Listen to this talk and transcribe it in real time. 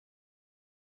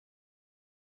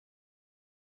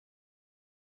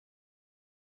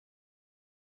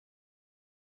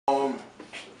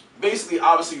Basically,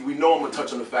 obviously, we know I'm gonna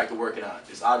touch on the fact of working out.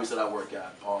 It's obvious that I work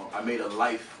out. I made a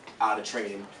life out of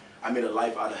training. I made a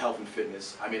life out of health and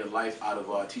fitness. I made a life out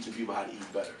of teaching people how to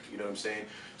eat better. You know what I'm saying?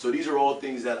 So these are all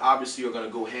things that obviously are gonna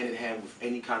go hand in hand with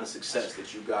any kind of success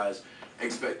that you guys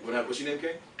expect. What's your name,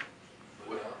 Kay?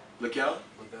 Lakel?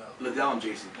 Liddell, I'm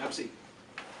Jason. Have a seat.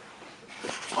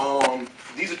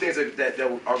 These are things that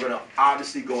are going to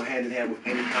obviously go hand in hand with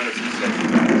any kind of success you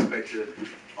guys expect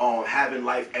to have in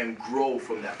life and grow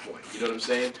from that point. You know what I'm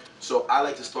saying? So I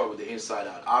like to start with the inside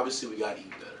out. Obviously, we got to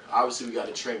eat better. Obviously, we got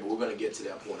to train, but we're going to get to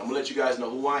that point. I'm going to let you guys know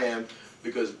who I am,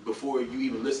 because before you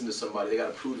even listen to somebody, they got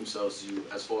to prove themselves to you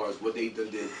as far as what they've done,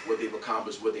 what they've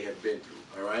accomplished, what they have been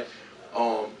through. All right?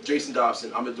 Jason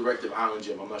Dobson, I'm the director of Island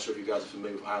Gym. I'm not sure if you guys are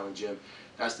familiar with Island Gym.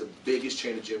 That's the biggest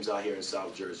chain of gyms out here in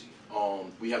South Jersey.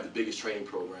 We have the biggest training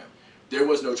program. There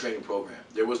was no training program.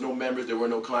 There was no members. There were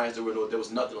no clients. There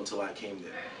was nothing until I came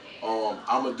there.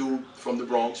 I'm a dude from the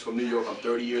Bronx, from New York. I'm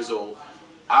 30 years old.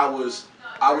 I was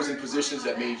in positions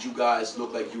that made you guys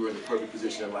look like you were in the perfect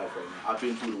position in life right now. I've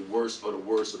been through the worst of the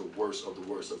worst of the worst of the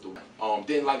worst of the.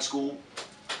 Didn't like school.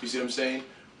 You see what I'm saying?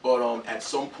 But at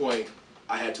some point,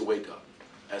 I had to wake up.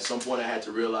 At some point, I had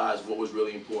to realize what was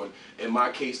really important. In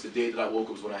my case, the day that I woke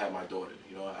up was when I had my daughter.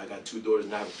 You know, I got two daughters,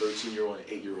 and I have a 13-year-old and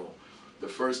an 8-year-old. The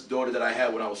first daughter that I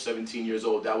had when I was 17 years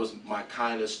old, that was my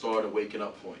kind of start of waking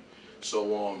up point.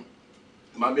 So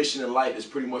my mission in life is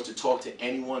pretty much to talk to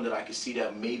anyone that I can see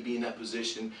that may be in that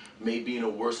position, may be in a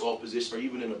worse off position, or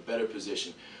even in a better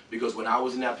position. Because when I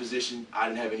was in that position, I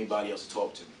didn't have anybody else to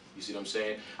talk to me. You see what I'm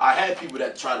saying? I had people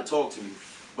that tried to talk to me,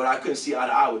 but I couldn't see eye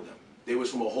to eye with them. They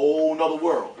was from a whole nother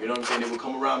world, you know what I'm saying? They would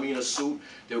come around me in a suit,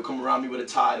 they would come around me with a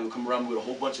tie, they would come around me with a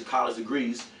whole bunch of college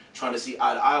degrees, trying to see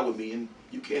eye to eye with me, and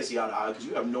you can't see eye to eye because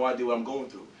you have no idea what I'm going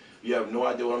through. You have no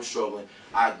idea what I'm struggling.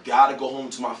 I gotta go home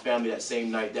to my family that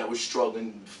same night that was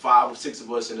struggling, 5 or 6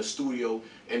 of us in a studio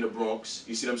in the Bronx,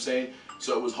 you see what I'm saying?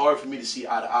 So it was hard for me to see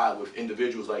eye to eye with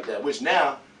individuals like that, which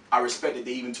now I respect that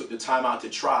they even took the time out to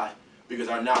try, because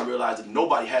I now realize that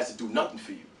nobody has to do nothing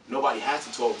for you. Nobody has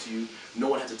to talk to you. No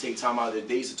one has to take time out of their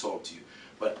days to talk to you.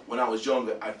 But when I was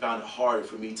younger, I found it harder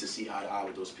for me to see eye to eye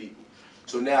with those people.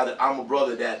 So now that I'm a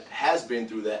brother that has been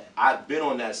through that, I've been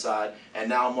on that side, and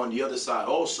now I'm on the other side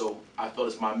also, I felt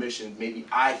it's my mission. Maybe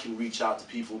I can reach out to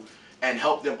people and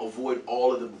help them avoid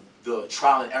all of the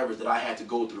trial and errors that I had to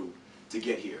go through to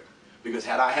get here. Because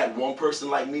had I had one person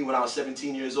like me when I was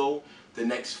 17 years old, the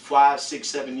next 5, 6,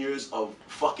 7 years of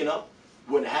fucking up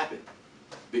wouldn't happen.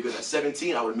 Because at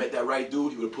 17, I would have met that right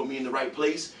dude, he would have put me in the right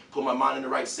place, put my mind in the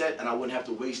right set, and I wouldn't have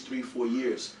to waste 3, 4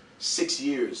 years, 6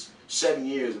 years, 7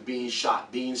 years of being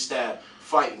shot, being stabbed,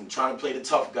 fighting, trying to play the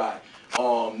tough guy,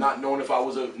 not knowing if I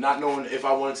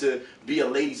wanted to be a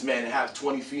ladies' man and have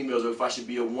 20 females, or if I should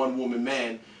be a one-woman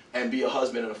man and be a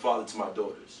husband and a father to my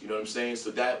daughters. You know what I'm saying?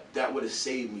 So that would have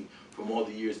saved me from all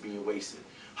the years being wasted.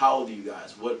 How old are you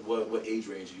guys? What age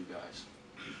range are you guys?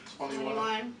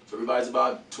 21. So everybody's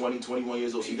about 20, 21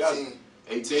 years old. So you guys,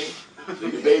 18?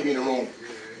 You're a baby in the room.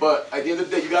 But at the end of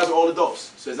the day, you guys are all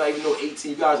adults. So it's not even no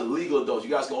 18. You guys are legal adults.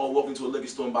 You guys can all walk into a liquor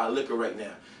store and buy liquor right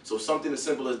now. So something as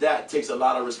simple as that takes a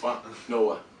lot of response. No,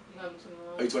 what?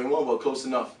 Are you 21? Well, close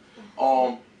enough.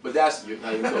 But that's,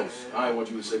 not even close. I ain't want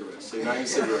you with cigarettes. So you're not even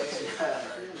cigarettes.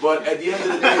 But at the end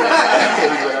of the day,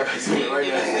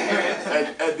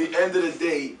 at the end of the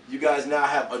day, you guys now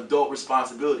have adult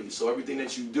responsibilities. So everything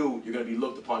that you do, you're going to be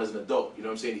looked upon as an adult. You know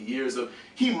what I'm saying? The years of,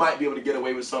 he might be able to get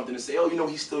away with something and say, oh, you know,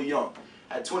 he's still young.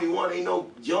 At 21, ain't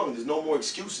no young. There's no more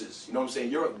excuses. You know what I'm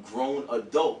saying? You're a grown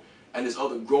adult. And there's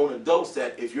other grown adults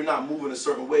that if you're not moving a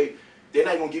certain way, they're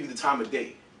not going to give you the time of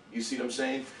day. You see what I'm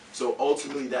saying? So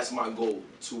ultimately, that's my goal,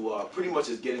 to pretty much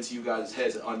just get into you guys'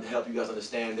 heads and help you guys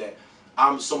understand that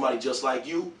I'm somebody just like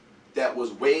you that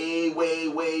was way, way,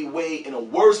 way, way in a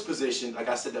worse position, like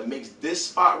I said, that makes this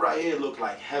spot right here look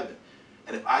like heaven.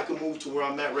 And if I can move to where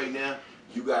I'm at right now,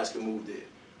 you guys can move there.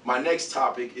 My next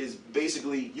topic is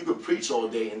basically, you could preach all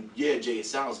day, and yeah, Jay, it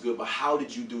sounds good, but how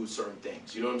did you do certain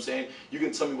things? You know what I'm saying? You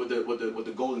can tell me what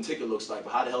the golden ticket looks like,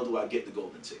 but how the hell do I get the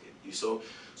golden ticket? So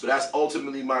that's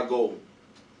ultimately my goal.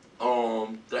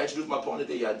 Did I introduce my partner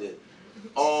today? Yeah, I did.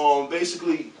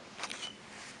 Basically,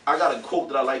 I got a quote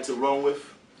that I like to run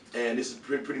with, and this is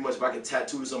pretty much, if I could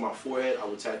tattoo this on my forehead, I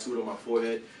would tattoo it on my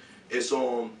forehead. It's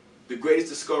the greatest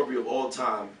discovery of all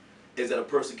time is that a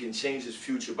person can change his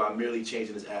future by merely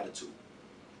changing his attitude.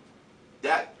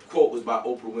 That quote was by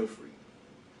Oprah Winfrey.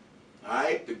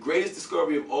 Alright? The greatest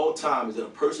discovery of all time is that a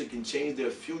person can change their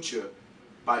future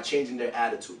by changing their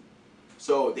attitude.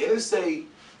 So they didn't say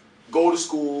go to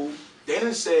school. They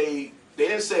didn't say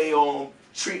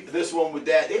treat this one with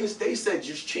that. They said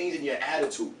just changing your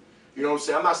attitude. You know what I'm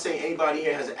saying? I'm not saying anybody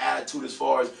here has an attitude as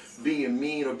far as being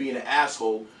mean or being an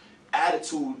asshole.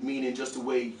 Attitude meaning just the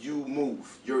way you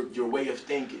move, your way of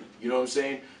thinking. You know what I'm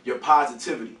saying? Your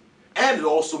positivity. And it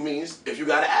also means if you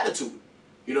got an attitude.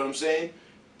 You know what I'm saying?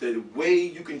 The way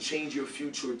you can change your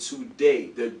future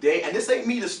today. And this ain't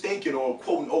me just thinking or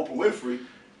quoting Oprah Winfrey.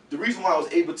 The reason why I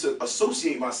was able to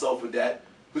associate myself with that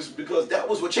was because that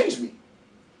was what changed me.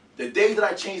 The day that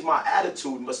I changed my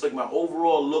attitude, much like my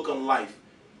overall look on life,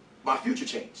 my future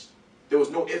changed. There was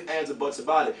no ifs, ands, or buts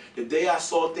about it. The day I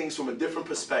saw things from a different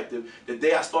perspective, the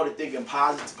day I started thinking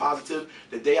positive,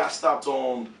 the day I stopped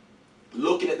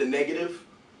looking at the negative,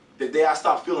 the day I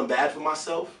stopped feeling bad for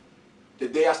myself, the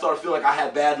day I started feeling like I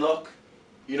had bad luck,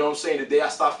 you know what I'm saying? The day I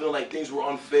stopped feeling like things were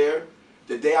unfair,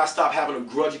 the day I stopped having a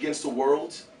grudge against the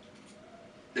world,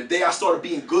 the day I started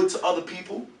being good to other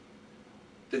people,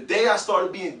 the day I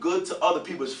started being good to other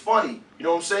people. It's funny, you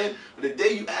know what I'm saying? But the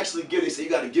day you actually give, they say you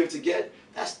got to give to get.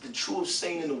 That's the truest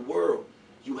saying in the world.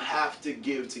 You have to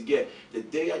give to get. The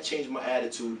day I changed my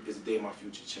attitude is the day my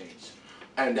future changed.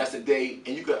 And that's the day,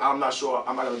 and you could, I'm not sure,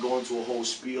 I'm not going to go into a whole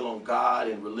spiel on God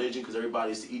and religion because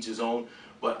everybody's to each his own,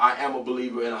 but I am a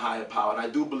believer in a higher power. And I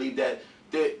do believe that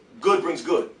good brings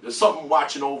good. There's something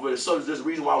watching over. There's a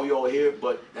reason why we all here,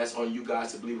 but that's on you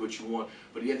guys to believe what you want.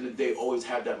 But at the end of the day, always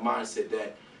have that mindset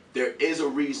that there is a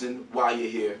reason why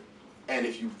you're here. And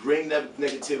if you bring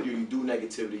negativity or you do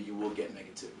negativity, you will get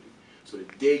negativity. So the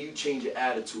day you change your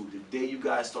attitude, the day you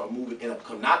guys start moving in a,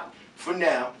 not for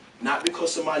now, not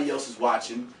because somebody else is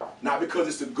watching, not because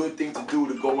it's a good thing to do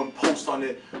to go and post on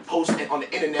the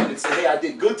internet and say, hey, I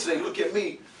did good today, look at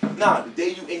me. Nah, the day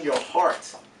you in your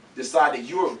heart decide that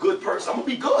you're a good person, I'm gonna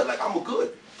be good, like I'm a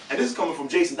good. And this is coming from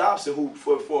Jason Dobson, who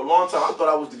for a long time I thought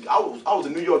I was a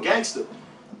New York gangster.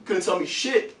 Couldn't tell me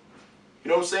shit. You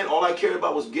know what I'm saying? All I cared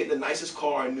about was getting the nicest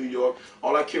car in New York.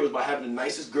 All I cared was about having the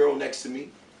nicest girl next to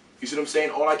me. You see what I'm saying?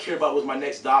 All I cared about was my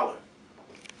next dollar.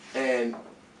 And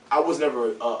I was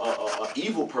never a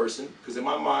evil person, because in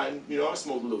my mind, you know, I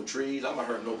smoked little trees. I'm not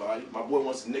hurting nobody. My boy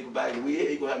wants a nickel bag of weed. Hey,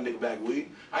 he gonna have a nickel bag of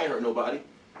weed. I ain't hurt nobody.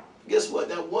 Guess what?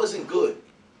 That wasn't good.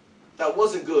 That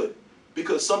wasn't good.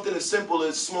 Because something as simple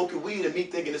as smoking weed and me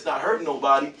thinking it's not hurting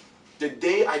nobody, the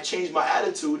day I changed my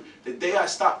attitude, the day I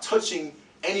stopped touching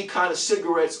any kind of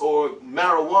cigarettes or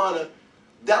marijuana,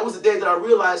 that was the day that I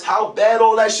realized how bad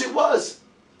all that shit was.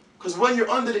 Because when you're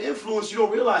under the influence, you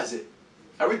don't realize it.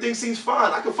 Everything seems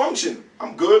fine. I can function.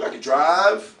 I'm good. I can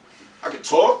drive. I can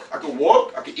talk. I can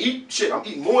walk. I can eat. Shit, I'm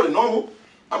eating more than normal.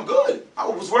 I'm good. I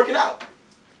was working out.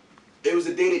 It was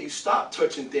the day that you stop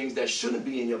touching things that shouldn't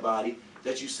be in your body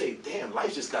that you say, damn,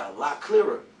 life just got a lot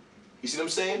clearer. You see what I'm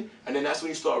saying? And then that's when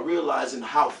you start realizing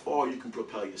how far you can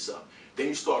propel yourself. Then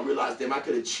you start realizing, damn, I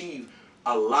could achieve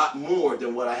a lot more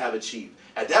than what I have achieved.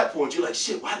 At that point, you're like,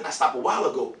 shit, why didn't I stop a while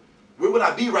ago? Where would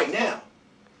I be right now?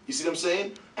 You see what I'm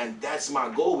saying? And that's my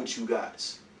goal with you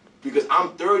guys. Because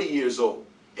I'm 30 years old.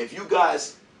 If you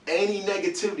guys, any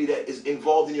negativity that is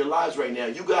involved in your lives right now,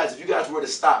 you guys, if you guys were to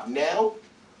stop now,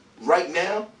 right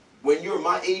now, when you're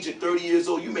my age at 30 years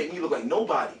old, you make me look like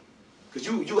nobody. Because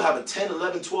you have a 10,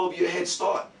 11, 12-year head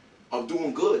start of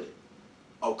doing good,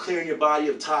 of clearing your body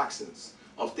of toxins,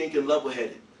 of thinking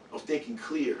level-headed, of thinking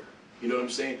clear, you know what I'm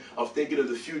saying? Of thinking of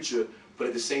the future, but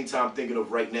at the same time thinking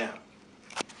of right now.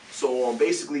 So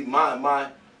basically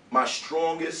my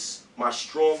strongest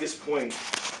point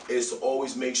is to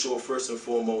always make sure, first and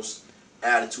foremost,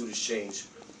 attitude is changed.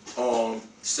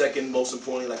 Second, most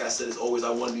importantly, like I said, is always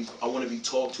I want to be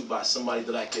talked to by somebody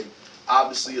that I can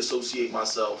obviously associate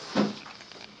myself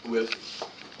with.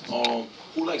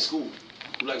 Who likes school?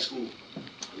 Who likes school?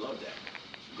 I love that.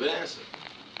 Good answer.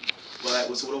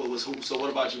 Well, so what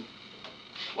about you?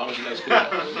 Why don't you like school?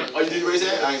 Oh, you didn't raise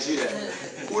that? I didn't see that.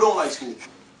 Who don't like school?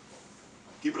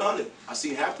 Keep it on it. I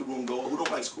seen half the room go. Who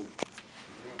don't like school?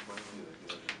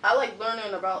 I like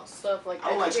learning about stuff, like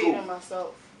educating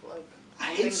myself, like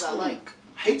I hate school. I like.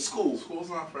 I hate school. School's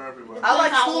not for everybody. I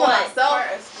like school myself.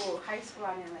 At school, high school,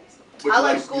 I didn't like school. But I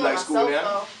like school you like myself, school now?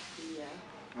 though. Yeah.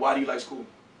 Why do you like school?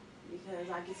 Because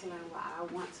I get to learn what I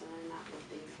want to learn, not what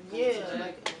they Yeah,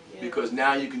 like. Yeah. Because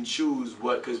now you can choose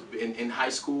what. Because in high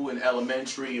school, in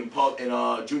elementary, in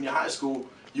junior high school,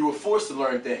 you were forced to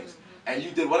learn things, and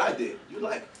you did what I did. You're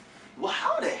like, well,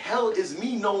 how the hell is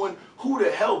me knowing who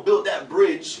the hell built that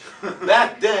bridge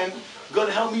back then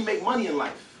gonna help me make money in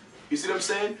life? You see what I'm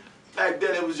saying? Back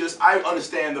then it was just, I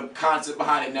understand the concept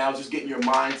behind it now, just getting your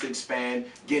mind to expand,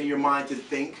 getting your mind to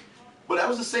think. But that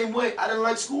was the same way. I didn't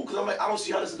like school because I'm like, I don't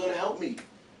see how this is gonna help me.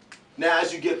 Now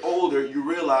as you get older, you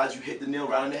realize you hit the nail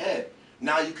right on the head.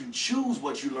 Now you can choose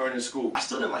what you learn in school. I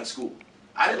still didn't like school.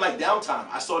 I didn't like downtime.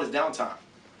 I saw it as downtime.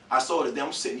 I saw that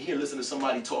I'm sitting here listening to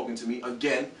somebody talking to me,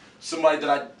 again, somebody that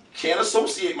I can't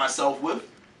associate myself with.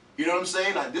 You know what I'm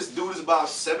saying? Like, this dude is about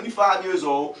 75 years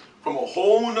old, from a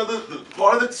whole other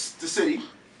part of the city,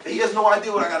 and he has no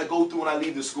idea what I got to go through when I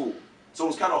leave the school. So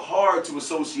it's kind of hard to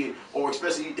associate, or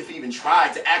especially if he even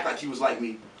tried to act like he was like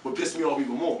me, would piss me off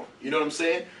even more. You know what I'm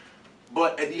saying?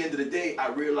 But at the end of the day, I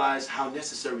realized how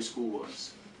necessary school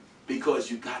was,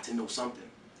 because you got to know something.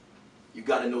 You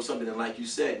got to know something, and like you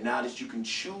said, now that you can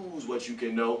choose what you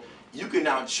can know, you can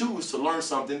now choose to learn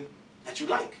something that you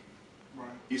like. Right.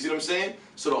 You see what I'm saying?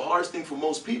 So the hardest thing for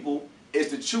most people is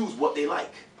to choose what they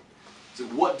like. So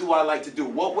what do I like to do?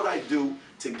 What would I do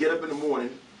to get up in the morning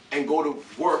and go to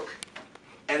work,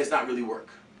 and it's not really work?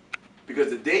 Because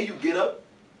the day you get up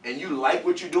and you like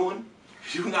what you're doing,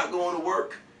 you're not going to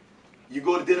work. You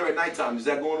go to dinner at nighttime, is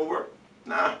that going to work?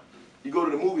 Nah. You go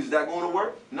to the movies, is that going to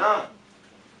work? Nah.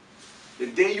 The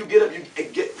day you get up, you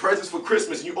get presents for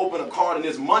Christmas, and you open a card and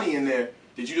there's money in there,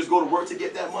 did you just go to work to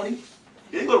get that money?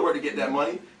 You didn't go to work to get that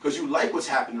money because you like what's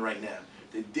happening right now.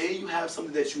 The day you have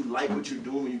something that you like what you're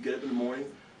doing when you get up in the morning,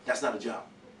 that's not a job.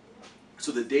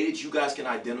 So the day that you guys can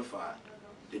identify,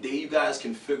 the day you guys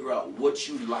can figure out what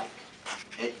you like,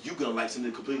 and you're going to like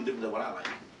something completely different than what I like.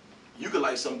 You could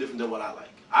like something different than what I like.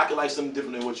 I could like something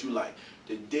different than what you like.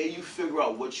 The day you figure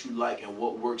out what you like and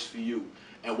what works for you,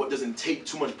 and what doesn't take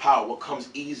too much power, what comes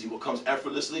easy, what comes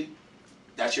effortlessly,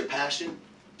 that's your passion,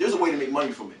 there's a way to make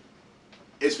money from it.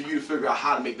 It's for you to figure out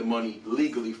how to make the money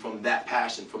legally from that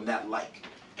passion, from that like.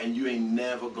 And you ain't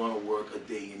never gonna work a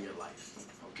day in your life,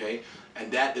 okay?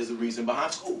 And that is the reason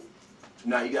behind school. So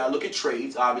now you gotta look at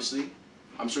trades, obviously.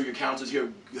 I'm sure your counselors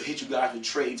here hit you guys with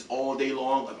trades all day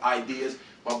long of ideas.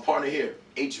 My partner here,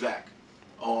 HVAC.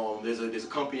 There's a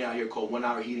company out here called 1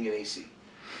 Hour Heating and AC.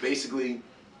 Basically,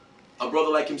 a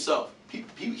brother like himself, he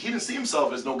didn't see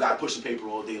himself as no guy pushing paper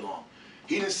all day long.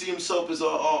 He didn't see himself as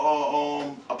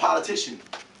a politician.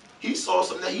 He saw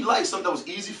something that he liked, something that was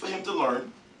easy for him to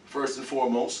learn, first and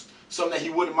foremost, something that he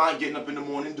wouldn't mind getting up in the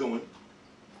morning doing,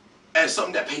 and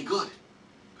something that paid good.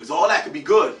 Because all that could be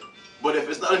good, but if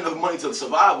it's not enough money to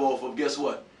survive off of, guess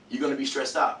what? You're going to be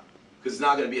stressed out, because it's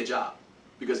not going to be a job.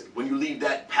 Because when you leave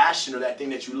that passion or that thing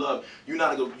that you love, you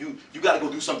got to go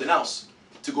do something else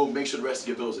to go make sure the rest of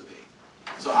your bills are paid.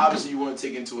 So obviously you want to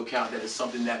take into account that it's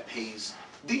something that pays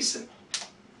decent.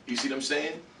 You see what I'm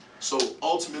saying? So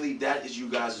ultimately that is you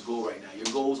guys' goal right now.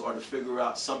 Your goals are to figure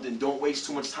out something. Don't waste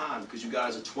too much time, because you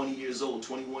guys are 20 years old,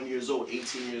 21 years old,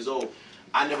 18 years old.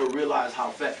 I never realized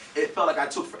how fast. It felt like I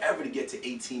took forever to get to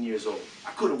 18 years old.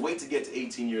 I couldn't wait to get to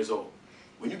 18 years old.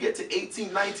 When you get to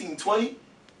 18, 19, 20,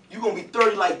 you're going to be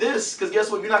 30 like this, because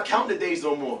guess what? You're not counting the days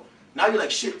no more. Now you're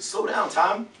like, shit, slow down,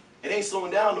 time. It ain't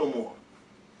slowing down no more.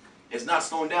 It's not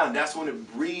slowing down. That's when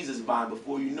it breezes by.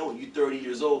 Before you know it, you're 30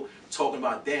 years old talking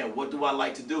about, damn, what do I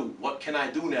like to do? What can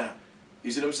I do now?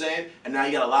 You see what I'm saying? And now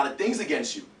you got a lot of things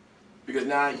against you. Because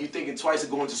now you're thinking twice of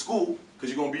going to school, because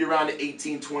you're going to be around the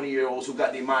 18, 20-year-olds who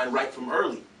got their mind right from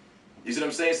early. You see what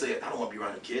I'm saying? Say, I don't want to be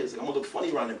around them kids. Like, I'm going to look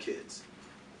funny around them kids.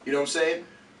 You know what I'm saying?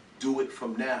 Do it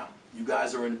from now. You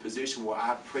guys are in a position where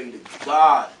I pray to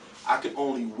God, I could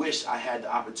only wish I had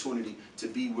the opportunity to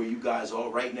be where you guys are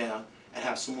right now, and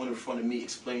have someone in front of me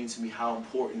explaining to me how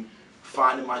important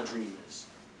finding my dream is,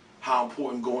 how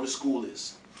important going to school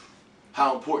is,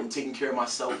 how important taking care of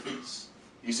myself is.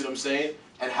 You see what I'm saying?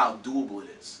 And how doable it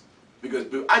is. Because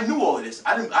I knew all of this.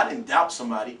 I didn't doubt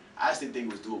somebody. I just didn't think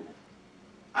it was doable.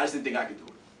 I just didn't think I could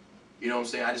do it. You know what I'm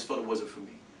saying? I just felt it wasn't for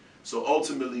me. So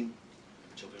ultimately,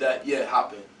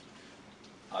 hop in.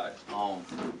 Alright,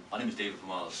 my name is David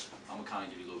Pamales. I'm gonna kind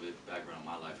of give you a little bit of background on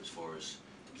my life as far as,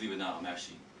 believe it or not, I'm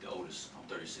actually the oldest. I'm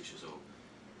 36 years old.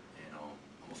 And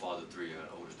I'm a father of 3. I got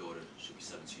an oldest daughter. She'll be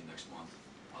 17 next month.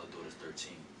 My other daughter's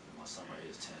 13. And my son right here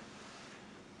is 10.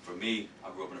 For me, I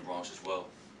grew up in the Bronx as well.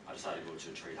 I decided to go to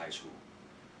a trade high school.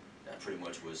 That pretty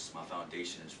much was my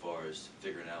foundation as far as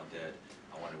figuring out that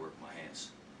I wanted to work with my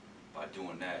hands. By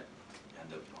doing that, I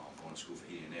ended up going to school for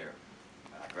heating and air.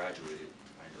 And I graduated.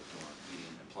 I ended up doing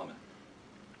heating and plumbing.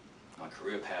 My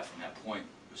career path from that point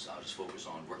was I was just focused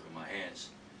on working with my hands,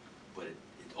 but it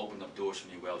opened up doors for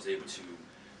me where I was able to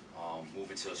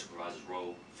move into a supervisor's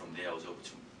role. From there, I was able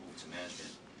to move to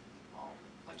management.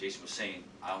 Like Jason was saying,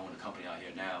 I own a company out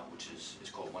here now, which is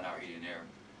called 1 Hour Heating and Air,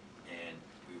 and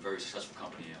we're a very successful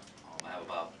company. I have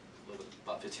about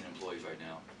 15 employees right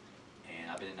now,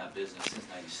 and I've been in that business since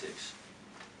 '96.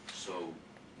 So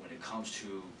when it comes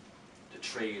to the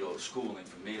trade or schooling,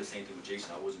 for me, the same thing with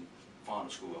Jason. I wasn't fond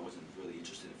of school. I wasn't really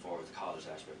interested as far as the college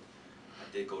aspect. I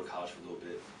did go to college for a little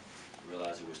bit,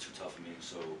 realized it was too tough for me.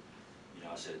 So,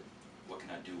 I said, what can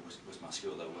I do? What's my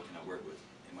skill level? What can I work with?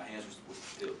 and my hands was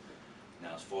still.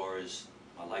 Now, as far as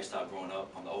my lifestyle growing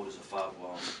up, I'm the oldest of five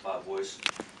boys.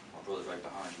 My brother's right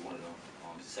behind you, one of them.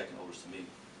 He's the second oldest to me.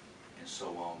 And so,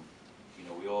 you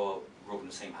know, we all grew up in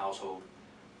the same household,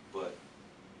 but,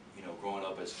 you know, growing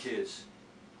up as kids,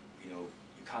 you know,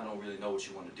 you kind of don't really know what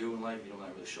you want to do in life. You don't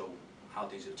really show how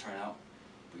things will turn out,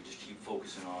 but you just keep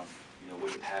focusing on, you know,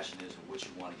 what your passion is and what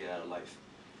you want to get out of life.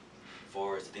 As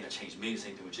far as the thing that changed me, the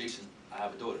same thing with Jason, I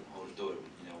have a daughter, oldest daughter.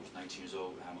 You know, I was 19 years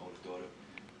old, I have my oldest daughter.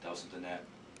 That was something that,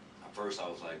 at first I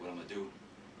was like, what I'm going to do?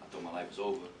 I thought my life was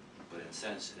over, but in a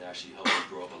sense, it actually helped me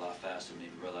grow up a lot faster,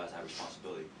 made me realize I had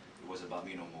responsibility. It wasn't about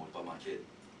me no more, it was about my kid.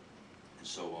 And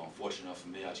so, fortunate enough for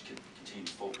me, I just continued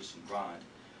to focus and grind.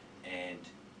 And,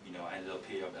 you know, I ended up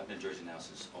here, I've been in Jersey now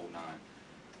since '09,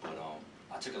 but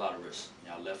I took a lot of risks. You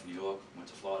know, I left New York, went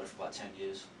to Florida for about 10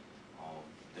 years.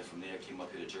 Then from there, I came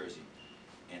up here to Jersey.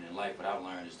 And in life, what I've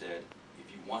learned is that if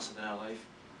you want something out of life,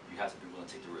 you have to be willing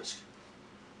to take the risk,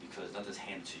 because nothing's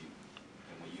handed to you.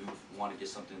 And when you want to get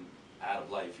something out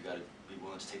of life, you got to be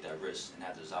willing to take that risk and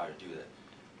have the desire to do that.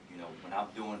 You know, when I'm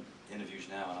doing interviews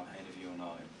now and I'm interviewing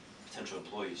potential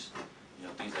employees, you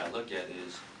know, things that I look at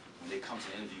is when they come to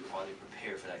the interview, are they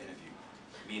prepared for that interview?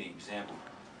 Meaning, example,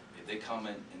 if they come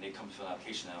in and they come to fill an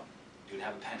application out, do they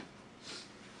have a pen?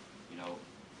 You know,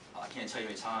 I can't tell you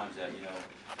many times that, you know,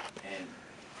 and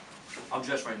I'm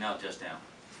dressed right now just down.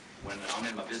 When I'm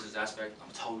in my business aspect, I'm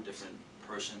a totally different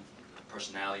person,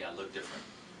 personality, I look different.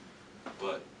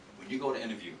 But when you go to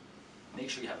interview, make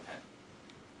sure you have a pen,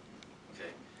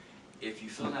 okay? If you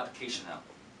fill an application out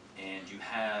and you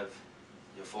have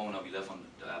your phone number you left on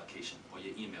the application or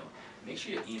your email, make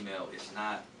sure your email is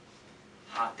not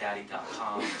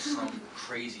hotdaddy.com or some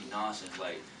crazy nonsense.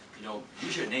 Like, you know,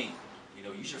 use your name. You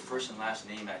know, use your first and last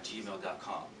name at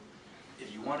gmail.com.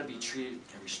 If you want to be treated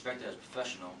and respected as a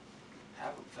professional,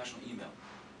 have a professional email.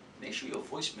 Make sure your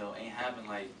voicemail ain't having,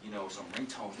 like, you know, some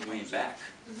ringtone playing back,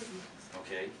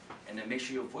 okay? And then make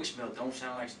sure your voicemail don't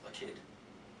sound like a kid.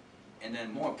 And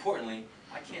then more importantly,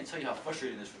 I can't tell you how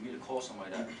frustrating it is for me to call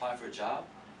somebody that applied for a job,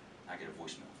 and I get a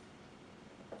voicemail.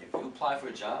 If you apply for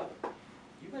a job,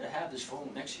 you better have this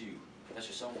phone next to you. That's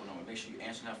your cell phone number. Make sure you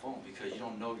answer that phone, because you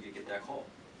don't know if you get that call.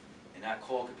 And that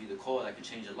call could be the call that could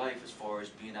change your life as far as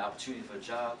being an opportunity for a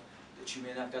job that you may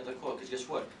not have got that call. Because guess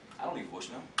what? I don't leave a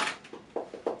voicemail.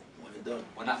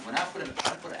 When I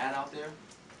put an ad out there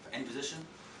for any position,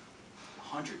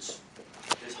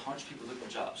 there's hundreds of people looking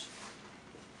for jobs.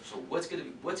 So what's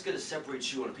gonna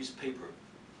separate you on a piece of paper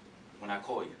when I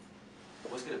call you?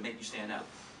 What's gonna make you stand out?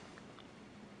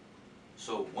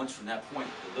 So once from that point,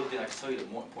 the little thing I can tell you, the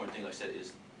more important thing, like I said,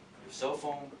 is your cell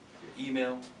phone, your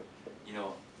email. You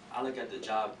know, I look at the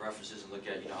job references and look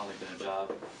at, you know, how they've been a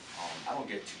job. I don't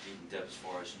get too deep in depth as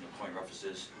far as, you know, coin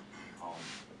references.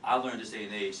 I learned this day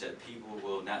and age that people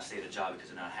will not stay at a job because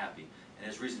they're not happy. And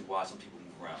there's reasons why some people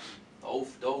move around.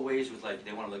 The old ways was like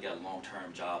they want to look at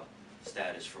long-term job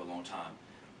status for a long time.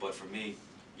 But for me,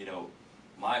 you know,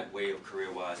 my way of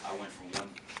career-wise, I went from one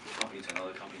company to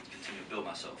another company to continue to build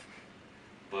myself.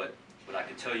 But I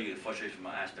can tell you the frustration from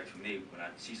my aspect for me when I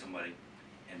see somebody,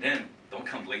 and then don't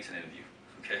come late to the interview,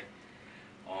 okay?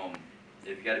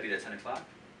 If you got to be there at 10 o'clock,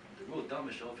 the rule of thumb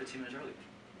is show up 15 minutes early.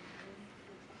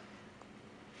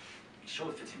 Show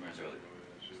up 15 minutes early.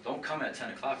 Don't come at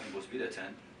 10 o'clock when you're supposed to be there at 10.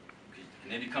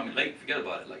 And then you come in late, forget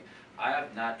about it. Like, I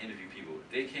have not interviewed people.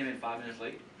 If they came in 5 minutes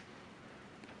late,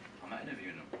 I'm not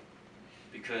interviewing them.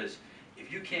 Because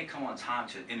if you can't come on time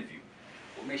to an interview,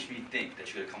 what makes me think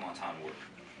that you're going to come on time to work?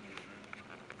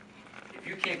 If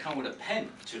you can't come with a pen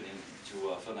to an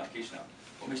interview, to fill an application out,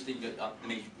 what makes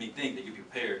me think that you'll be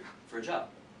prepared for a job?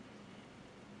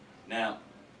 Now,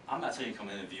 I'm not telling you to come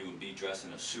to an interview and be dressed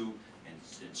in a suit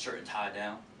and shirt and tie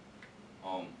down.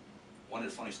 One of the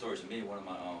funny stories to me, one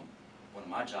of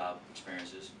my job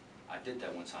experiences, I did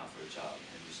that one time for a job,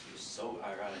 and it was so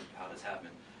ironic how this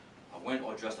happened. I went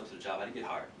all dressed up to the job. I didn't get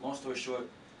hired. Long story short,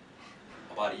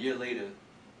 about a year later,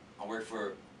 I worked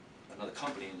for another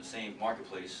company in the same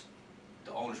marketplace.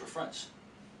 The owners were friends.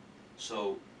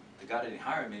 So the guy that didn't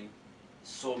hire me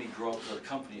saw me grow up with the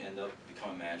company, ended up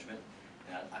becoming management.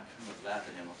 And I kind of laughed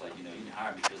at him. I was like, you know, you didn't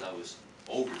hire me because I was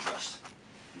overdressed,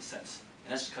 in a sense.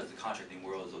 And that's because the contracting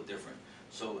world is a little different.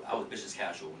 So I was business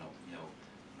casual when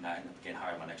I ended up getting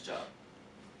hired at my next job.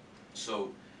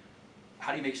 So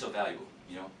how do you make yourself valuable?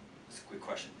 You know, it's a quick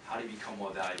question. How do you become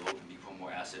more valuable and become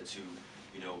more asset to,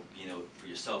 you know, for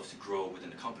yourself to grow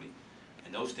within the company?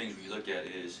 And those things we look at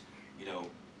is, you know,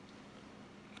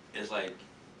 it's like,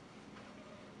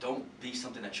 don't be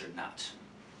something that you're not.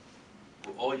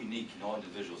 We're all unique and all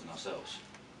individuals in ourselves.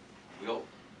 All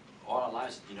our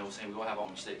lives, you know what I'm saying, we all have our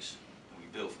own mistakes, and we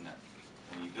build from that.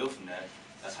 when you build from that,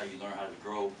 that's how you learn how to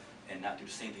grow and not do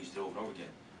the same things you do over and over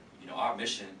again. You know, our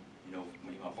mission, you know,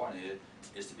 me and my partner here,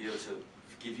 is to be able to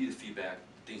give you the feedback,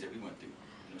 the things that we went through,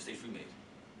 the mistakes we made.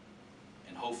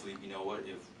 And hopefully, you know what,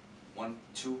 if 1,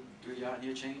 2, 3 out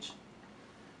here change,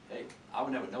 hey, I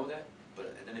would never know that, but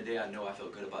at the end of the day, I know I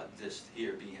felt good about this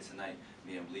here, being here tonight,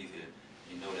 being able to leave here.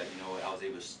 You know that, you know what, I was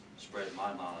able to spread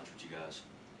my knowledge with you guys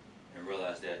and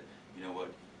realize that, you know what,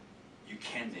 you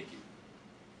can make it.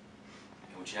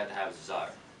 And what you have to have is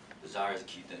desire. Desire is a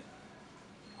key thing.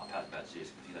 I'll pass it back to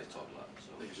Jason because he likes to talk a lot.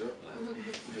 So. Thank you, sir.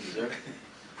 Thank you,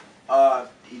 sir.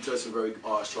 He touched some very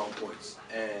strong points,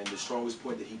 and the strongest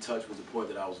point that he touched was the point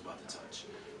that I was about to touch,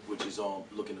 which is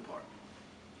looking the part.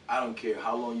 I don't care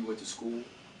how long you went to school.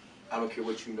 I don't care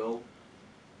what you know.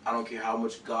 I don't care how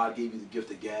much God gave you the gift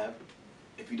of gab.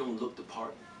 If you don't look the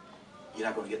part, you're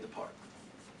not going to get the part.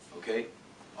 Okay?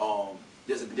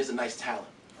 There's a nice talent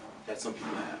that some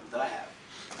people have, that I have,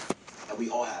 and we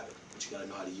all have it, but you got to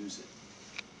know how to use it.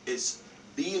 It's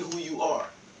being who you are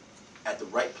at the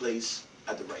right place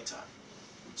at the right time.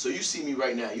 So you see me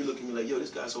right now, you look at me like, yo,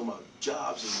 this guy's talking about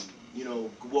jobs and, you know,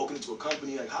 walking into a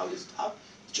company, like, how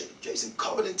Jason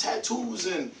covered in tattoos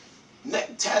and neck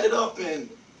tatted up, and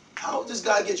how does this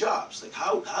guy get jobs? Like,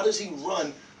 how does he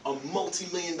run a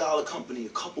multi-million-dollar company, a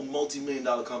couple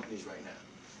multi-million-dollar companies right now?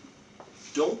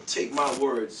 Don't take my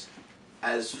words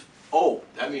as, oh,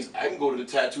 that means I can go to the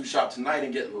tattoo shop tonight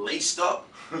and get laced up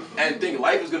and think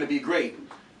life is going to be great,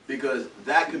 because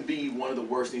that can be one of the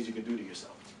worst things you can do to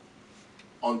yourself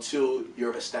until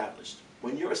you're established.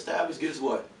 When you're established, guess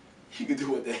what? You can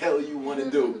do what the hell you want to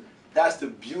do. That's the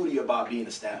beauty about being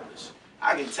established.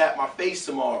 I can tap my face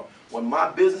tomorrow. When my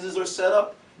businesses are set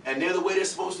up and they're the way they're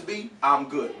supposed to be, I'm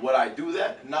good. Would I do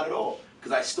that? Not at all,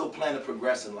 because I still plan to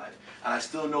progress in life. And I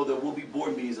still know there will be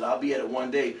board meetings that I'll be at it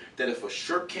one day that if a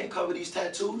shirt can't cover these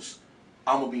tattoos,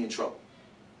 I'm going to be in trouble.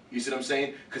 You see what I'm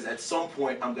saying? Because at some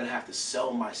point, I'm going to have to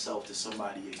sell myself to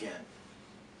somebody again.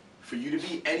 For you to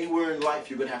be anywhere in life,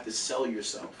 you're going to have to sell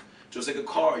yourself. Just like a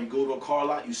car. You go to a car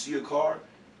lot, you see a car,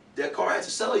 that car has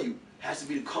to sell you. It has to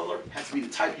be the color, has to be the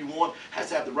type you want, has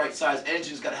to have the right size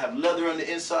engine, it's got to have leather on the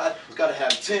inside, it's got to have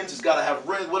tints, it's got to have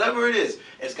rims, whatever it is,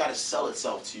 it's got to sell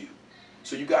itself to you.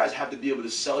 So you guys have to be able to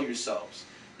sell yourselves.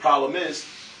 Problem is,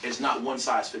 it's not one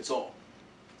size fits all.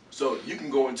 So you can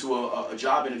go into a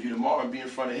job interview tomorrow and be in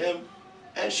front of him,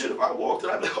 and shit, if I walked in,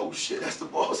 I'd be like, oh shit, that's the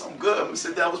boss, I'm good, I'm going to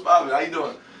sit down, what's poppin', how you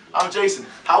doing? I'm Jason.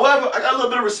 However, I got a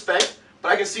little bit of respect,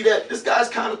 but I can see that this guy's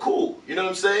kind of cool, you know what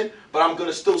I'm saying? But I'm going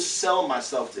to still sell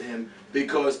myself to him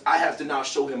because I have to now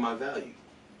show him my value.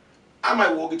 I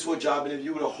might walk into a job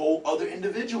interview with a whole other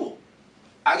individual.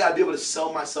 I got to be able to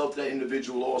sell myself to that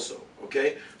individual also,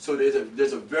 okay? So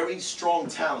there's a very strong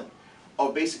talent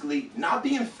of basically not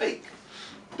being fake.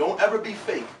 Don't ever be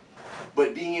fake,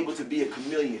 but being able to be a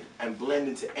chameleon and blend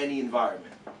into any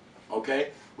environment,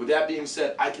 okay? With that being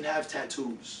said, I can have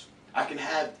tattoos. I can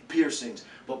have piercings,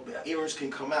 but earrings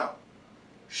can come out.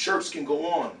 Shirts can go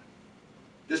on.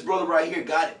 This brother right here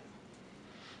got it.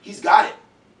 He's got it.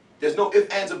 There's no ifs,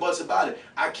 ands, or buts about it.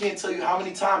 I can't tell you how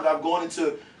many times I've gone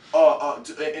into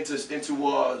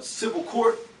civil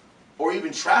court or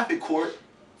even traffic court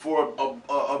for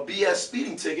a BS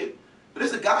speeding ticket, but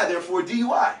there's a guy there for a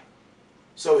DUI.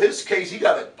 So his case, he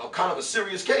got a kind of a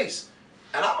serious case.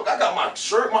 And I got my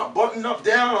shirt, my button up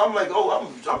down. I'm like, oh,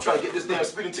 I'm trying to get this damn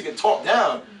speeding ticket talked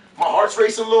down. My heart's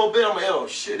racing a little bit. I'm like, oh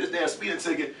shit, this damn speeding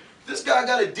ticket. This guy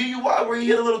got a DUI where he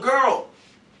hit a little girl.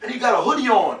 And he got a hoodie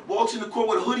on. Walks in the court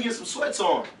with a hoodie and some sweats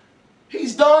on.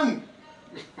 He's done.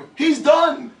 He's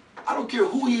done. I don't care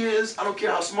who he is. I don't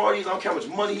care how smart he is. I don't care how much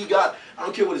money he got. I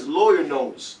don't care what his lawyer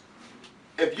knows.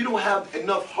 If you don't have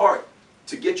enough heart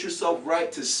to get yourself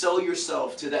right, to sell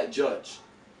yourself to that judge,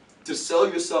 to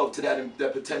sell yourself to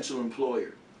that potential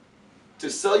employer,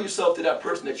 to sell yourself to that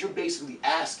person that you're basically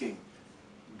asking,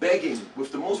 begging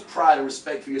with the most pride and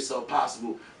respect for yourself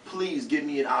possible, please give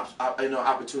me an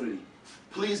opportunity.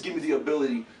 Please give me the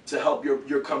ability to help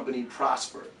your company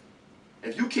prosper.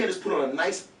 If you can't just put on a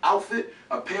nice outfit,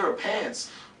 a pair of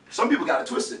pants, some people got it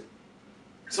twisted.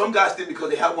 Some guys think because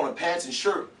they have on a pants and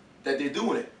shirt that they're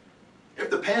doing it.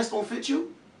 If the pants don't fit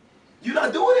you, you're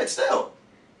not doing it still.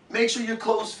 Make sure your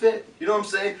clothes fit. You know what I'm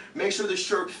saying? Make sure the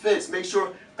shirt fits. Make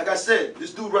sure, like I said,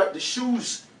 this dude, right, the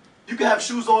shoes. You can have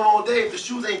shoes on all day. If the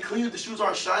shoes ain't clean, if the shoes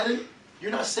aren't shining,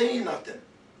 you're not saying nothing.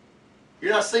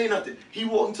 You're not saying nothing. He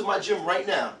walked into my gym right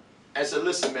now and said,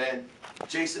 listen, man,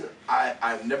 Jason,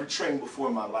 I've never trained before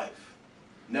in my life.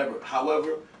 Never.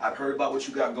 However, I've heard about what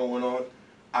you got going on.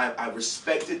 I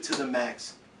respect it to the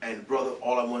max. And brother,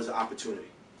 all I want is an opportunity.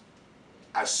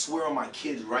 I swear on my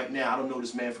kids right now, I don't know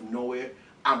this man from nowhere.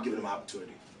 I'm giving him an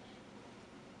opportunity.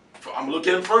 I'm gonna look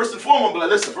at him first and foremost, but like,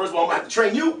 listen, first of all, I'm gonna have to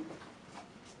train you.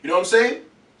 You know what I'm saying?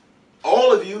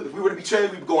 All of you, if we were to be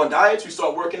trained, we'd go on diets, we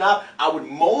start working out, I would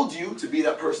mold you to be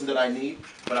that person that I need,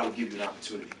 but I would give you an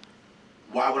opportunity.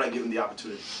 Why would I give him the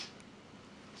opportunity?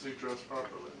 Is he dressed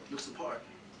properly? Looks the part.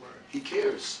 Right. He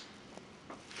cares.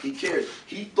 He cares.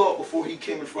 He thought before he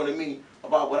came in front of me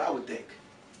about what I would think.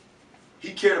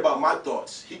 He cared about my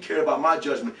thoughts. He cared about my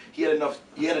judgment. He had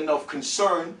enough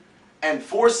concern and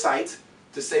foresight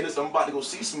to say, listen, I'm about to go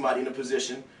see somebody in a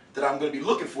position that I'm going to be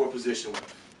looking for a position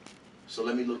with. So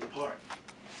let me look the part.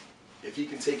 If he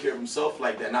can take care of himself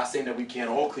like that, not saying that we can't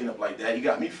all clean up like that. He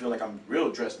got me feeling like I'm real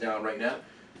dressed down right now,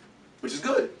 which is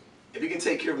good. If he can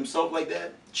take care of himself like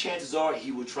that, chances are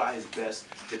he will try his best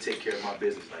to take care of my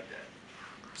business like that.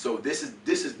 So this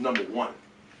is number one.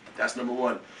 That's number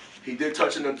one. He did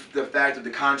touch on the fact of the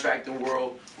contracting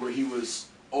world where he was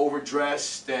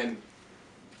overdressed, and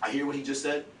I hear what he just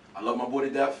said. I love my boy to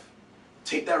death.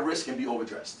 Take that risk and be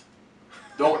overdressed.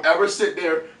 Don't ever sit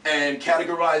there and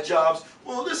categorize jobs.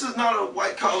 Well, this is not a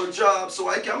white-collar job, so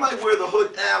I might wear the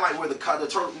hood. I might wear the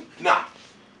turtle. Nah.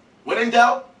 When in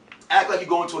doubt, act like you're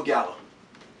going to a gala.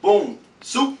 Boom.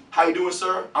 Soup. How you doing,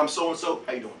 sir? I'm so-and-so.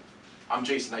 How you doing? I'm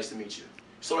Jason. Nice to meet you.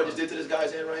 So what I just did to this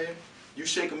guy's hand right here? You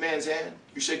shake a man's hand.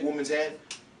 You shake a woman's hand.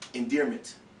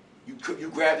 Endearment. You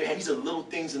grab their hand. These are little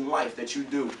things in life that you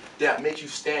do that make you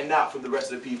stand out from the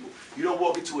rest of the people. You don't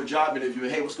walk into a job interview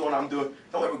and, hey, what's going on? I'm doing.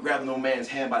 Don't ever grab no man's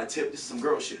hand by the tip. This is some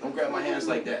girl shit. Don't grab my hands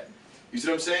like that. You see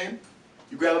what I'm saying?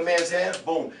 You grab a man's hand,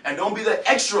 boom. And don't be that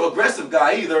extra aggressive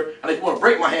guy either. And if you want to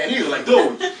break my hand either, like,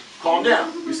 dude, calm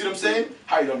down. You see what I'm saying?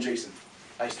 How you doing, Jason?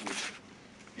 Nice to meet you.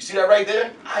 You see that right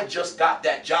there? I just got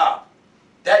that job.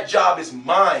 That job is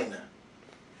mine.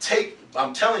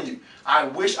 I'm telling you, I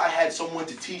wish I had someone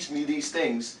to teach me these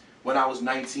things when I was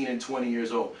 19 and 20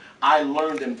 years old. I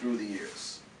learned them through the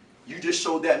years. You just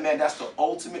showed that man, that's the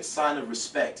ultimate sign of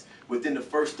respect within the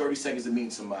first 30 seconds of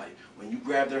meeting somebody. When you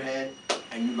grab their hand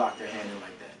and you lock their hand in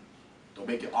like that. Don't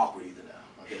make it awkward either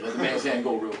now. Okay, let the man's hand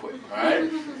go real quick, all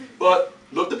right? But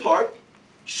look the part,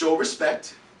 show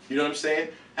respect, you know what I'm saying,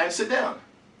 and sit down.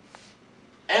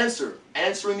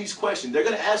 Answering these questions. They're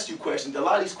going to ask you questions. A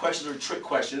lot of these questions are trick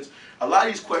questions. A lot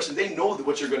of these questions, they know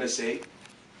what you're going to say.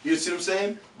 You see what I'm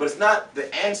saying? But it's not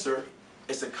the answer,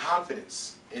 it's the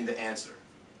confidence in the answer.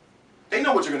 They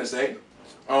know what you're going to say.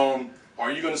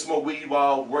 Are you going to smoke weed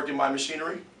while working my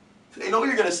machinery? They know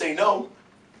you're going to say no.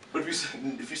 But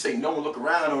if you say no and look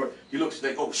around, or you look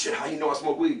like, oh shit, how you know I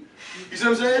smoke weed? You see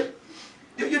what I'm saying?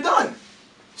 You're done.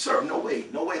 Sir, no way,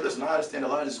 no way. Listen, I understand a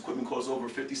lot of this equipment costs over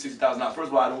 $50,000, $60,000. First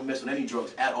of all, I don't mess with any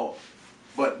drugs at all.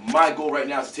 But my goal right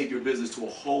now is to take your business to a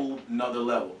whole nother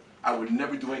level. I would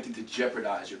never do anything to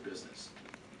jeopardize your business.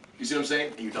 You see what I'm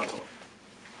saying? And you're done talking.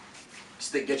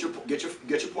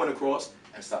 Get your point across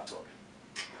and stop talking.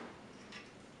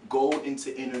 Go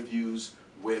into interviews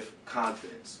with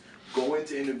confidence. Go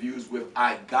into interviews with,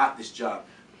 I got this job.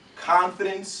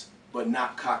 Confidence, but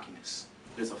not cockiness.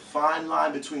 There's a fine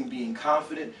line between being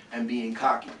confident and being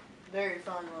cocky. Very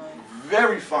fine line.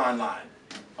 Very fine line.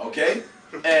 Okay?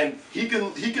 And he can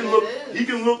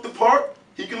look the part.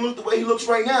 He can look the way he looks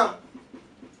right now.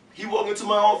 He walked into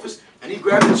my office and he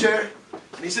grabbed a chair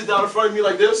and he sits down in front of me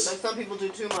like this. Like some people do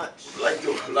too much.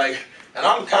 And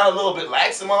I'm kind of a little bit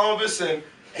lax in my office, and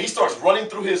he starts running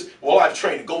through his, well, I've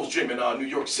trained at Gold's Gym in New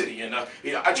York City, and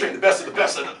I train the best of the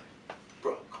best.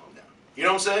 Bro, calm down. You know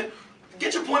what I'm saying?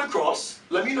 Get your point across.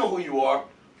 Let me know who you are,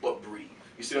 but breathe.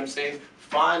 You see what I'm saying?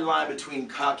 Fine line between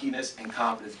cockiness and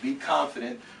confidence. Be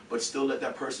confident, but still let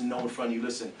that person know in front of you,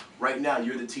 listen, right now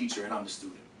you're the teacher and I'm the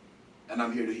student. And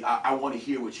I'm here to, I want to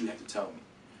hear what you have to tell me.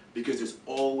 Because there's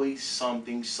always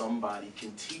something somebody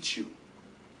can teach you.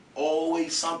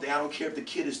 Always something. I don't care if the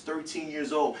kid is 13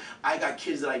 years old. I got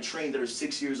kids that I train that are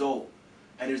 6 years old.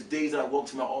 And there's days that I walk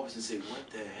to my office and say, what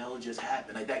the hell just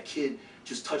happened? Like, that kid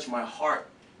just touched my heart.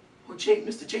 Well,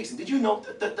 Mr. Jason, did you know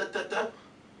that?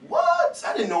 What?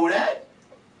 I didn't know that.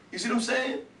 You see what I'm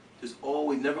saying? There's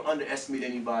always, never underestimate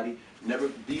anybody, never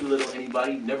belittle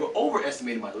anybody, never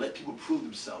overestimate anybody. Let people prove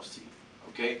themselves to you,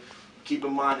 okay? Keep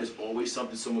in mind there's always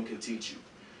something someone can teach you.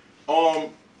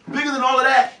 Bigger than all of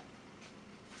that,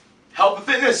 health and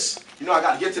fitness. You know, I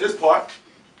got to get to this part.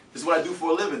 This is what I do for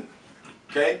a living,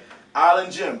 okay?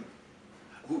 Island Gym.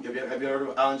 Have you heard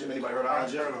of Island Gym? Anybody heard of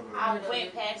Island Gym? I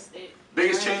went past it.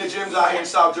 Biggest chain of gyms out here in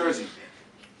South Jersey.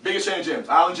 Biggest chain of gyms,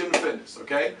 Island Gym and Fitness,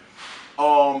 okay?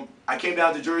 I came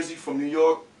down to Jersey from New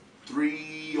York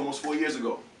almost 4 years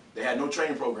ago. They had no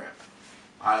training program.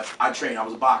 I trained, I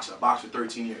was a boxer. I boxed for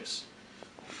 13 years.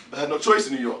 I had no choice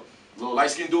in New York. Little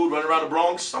light-skinned dude running around the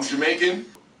Bronx. I'm Jamaican.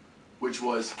 which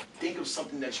was think of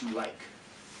something that you like.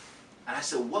 And I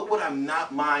said, what would I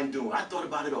not mind doing? I thought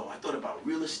about it all. I thought about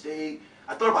real estate.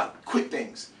 I thought about quick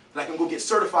things. That I can go get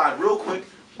certified real quick,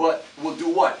 but will do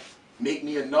what? Make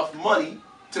me enough money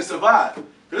to survive.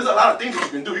 There's a lot of things that you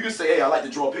can do. You can say, hey, I like to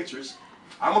draw pictures.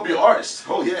 I'm going to be an artist.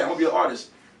 Oh, yeah, I'm going to be an artist.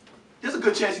 There's a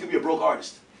good chance you can be a broke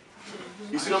artist.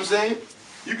 You see what I'm saying?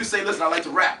 You can say, listen, I like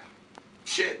to rap.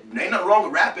 Shit, there ain't nothing wrong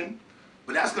with rapping,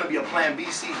 but that's going to be a plan B,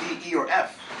 C, D, E, or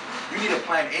F. You need a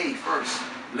plan A first.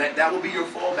 That will be your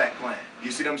fallback plan. You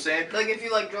see what I'm saying? Like if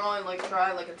you like drawing, like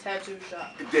try like a tattoo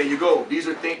shop. There you go. These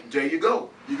are things. There you go.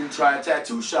 You can try a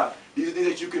tattoo shop. These are things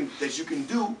that you can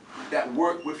do that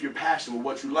work with your passion, with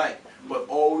what you like. But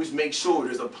always make sure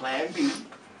there's a plan B,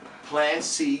 plan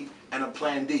C, and a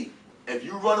plan D. If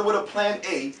you're running with a plan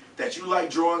A that you like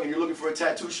drawing and you're looking for a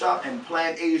tattoo shop and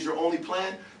plan A is your only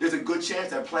plan, there's a good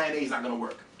chance that plan A is not going to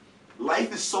work.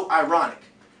 Life is so ironic.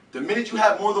 The minute you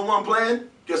have more than one plan,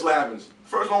 guess what happens?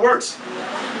 First one works.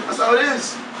 That's how it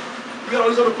is. You got all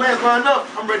these other plans lined up.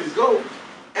 I'm ready to go,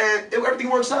 and everything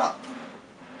works out.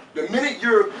 The minute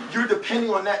you're depending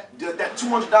on that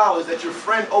 $200 that your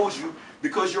friend owes you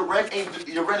because your rent is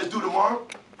due tomorrow,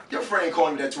 your friend ain't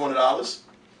calling you that $200.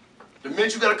 The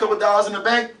minute you got a couple dollars in the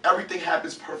bank, everything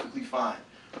happens perfectly fine.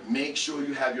 Make sure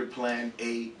you have your plan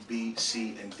A, B,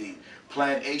 C, and D.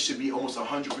 Plan A should be almost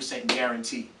 100%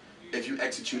 guaranteed if you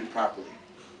execute it properly.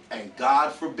 And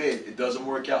God forbid it doesn't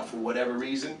work out for whatever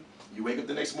reason, you wake up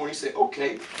the next morning and say,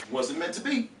 okay, wasn't meant to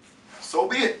be. So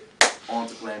be it. On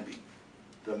to plan B.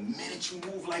 The minute you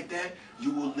move like that,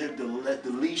 you will live the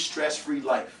least stress-free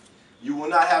life. You will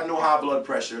not have no high blood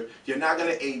pressure. You're not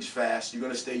going to age fast. You're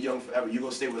going to stay young forever. You're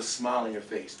going to stay with a smile on your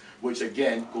face, which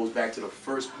again goes back to the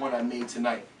first point I made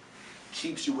tonight.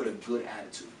 Keeps you with a good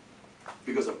attitude.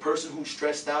 Because a person who's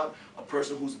stressed out, a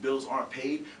person whose bills aren't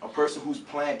paid, a person whose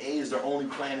plan A is their only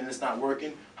plan and it's not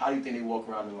working, how do you think they walk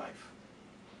around in life?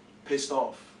 Pissed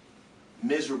off,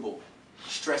 miserable,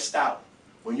 stressed out.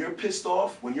 When you're pissed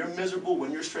off, when you're miserable,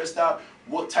 when you're stressed out,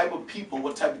 what type of people,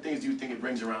 what type of things do you think it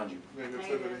brings around you?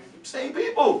 Negativity. Same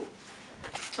people.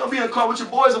 Don't be in a car with your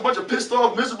boys, a bunch of pissed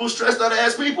off, miserable, stressed out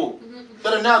ass people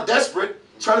that are now desperate,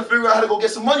 trying to figure out how to go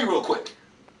get some money real quick,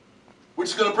 which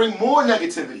is going to bring more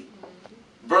negativity.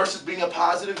 Versus being a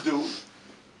positive dude,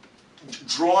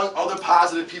 drawing other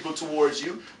positive people towards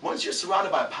you. Once you're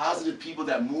surrounded by positive people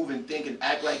that move and think and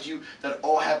act like you, that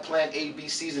all have plan A, B,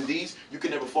 C's, and D's, you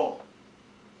can never fall.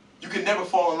 You can never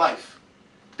fall in life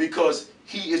because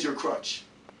he is your crutch.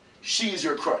 She is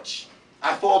your crutch.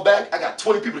 I fall back, I got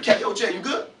 20 people to catch. Yo, Jay, you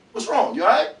good? What's wrong? You all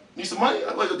right? Need some money?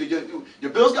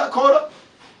 Your bills got caught up?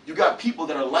 You got people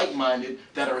that are like-minded,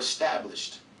 that are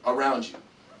established around you.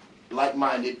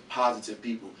 Like-minded, positive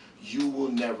people. You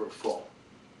will never fall.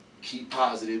 Keep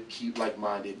positive, keep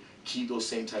like-minded, keep those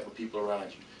same type of people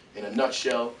around you. In a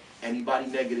nutshell, anybody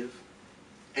negative,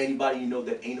 anybody you know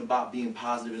that ain't about being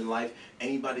positive in life,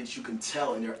 anybody that you can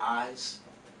tell in their eyes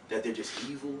that they're just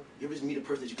evil. You ever meet a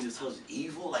person that you can just tell is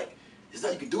evil? Like, there's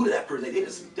nothing you can do to that person.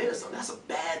 That's a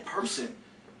bad person.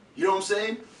 You know what I'm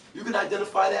saying? You can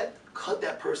identify that, cut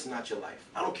that person out your life.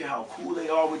 I don't care how cool they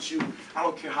are with you. I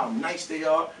don't care how nice they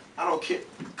are. I don't care.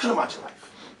 Cut them out your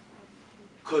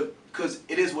life. Because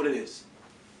it is what it is.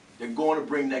 They're going to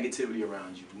bring negativity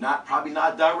around you. Probably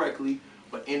not directly,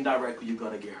 but indirectly you're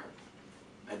going to get hurt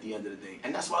at the end of the day.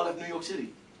 And that's why I left New York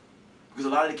City. Because a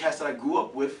lot of the cats that I grew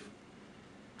up with,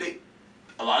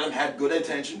 a lot of them had good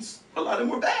intentions. A lot of them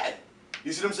were bad.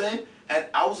 You see what I'm saying? And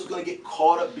I was just going to get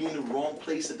caught up being in the wrong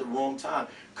place at the wrong time.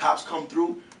 Cops come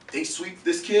through. They sweep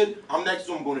this kid. I'm next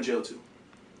to him going to jail too.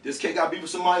 This kid got beef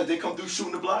with somebody. They come through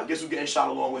shooting the block. Guess who's getting shot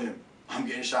along with him? I'm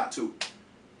getting shot too.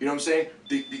 You know what I'm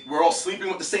saying? We're all sleeping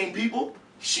with the same people.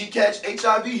 She catch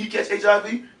HIV. He catch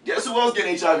HIV. Guess who else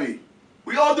getting HIV?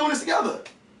 We all doing this together.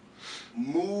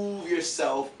 Move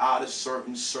yourself out of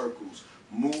certain circles.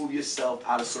 Move yourself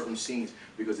out of certain scenes.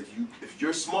 Because if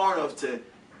you're smart enough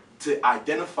to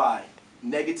identify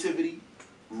negativity,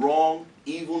 wrong,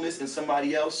 evilness in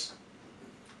somebody else,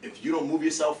 if you don't move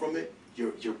yourself from it, you're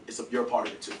a part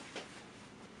of it too.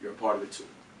 You're a part of it too.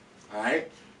 All right?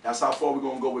 That's how far we're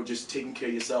going to go with just taking care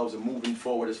of yourselves and moving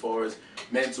forward as far as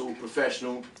mental,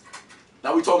 professional.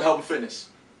 Now we're talking health and fitness.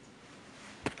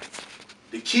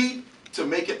 The key to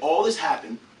making all this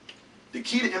happen, the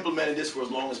key to implementing this for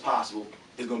as long as possible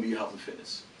is going to be your health and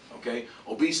fitness. Okay?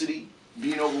 Obesity,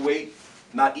 being overweight,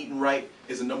 not eating right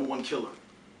is the #1 killer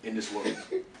in this world.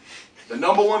 The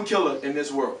 #1 killer in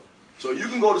this world. So you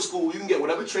can go to school, you can get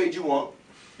whatever trade you want.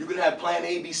 You can have plan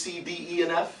A, B, C, D, E,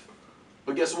 and F.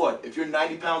 But guess what? If you're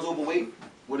 90 pounds overweight,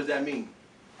 what does that mean?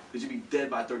 Because you'll be dead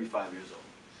by 35 years old.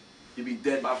 You'll be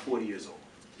dead by 40 years old.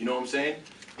 You know what I'm saying?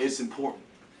 It's important.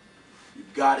 You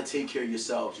gotta take care of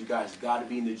yourselves. You guys gotta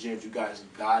be in the gyms. You guys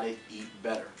gotta eat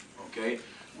better, okay?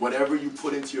 Whatever you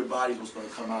put into your body is what's gonna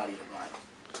come out of your body.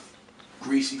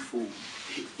 Greasy food,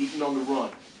 eating on the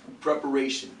run,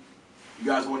 preparation. You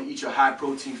guys wanna eat your high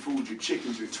protein food, your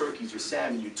chickens, your turkeys, your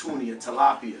salmon, your tuna, your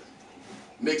tilapia,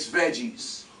 mixed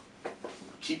veggies.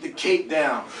 Keep the cake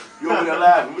down. You over there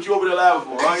laughing. What you over there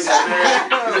laughing for? Huh? He's like,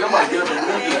 man, I'm about to get up and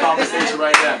leave this conversation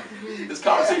right now. This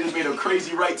conversation just made a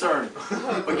crazy right turn.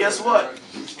 But guess what?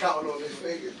 Counting on his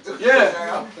fingers.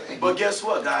 Yeah. But guess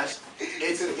what, guys?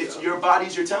 It's your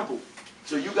body's your temple.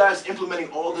 So you guys implementing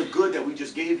all the good that we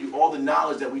just gave you, all the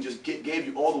knowledge that we just gave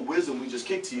you, all the wisdom we just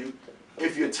kicked to you,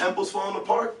 if your temple's falling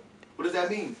apart, what does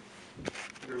that mean?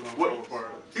 You're gonna fall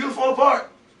apart. You're going to fall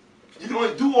apart. You can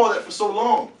only do all that for so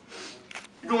long.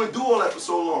 You can only do all that for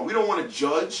so long. We don't want to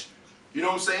judge. You know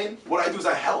what I'm saying? What I do is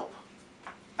I help.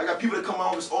 I got people that come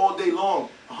out with us all day long,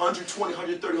 120,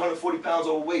 130, 140 pounds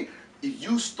overweight. If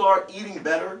you start eating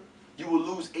better, you will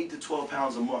lose 8 to 12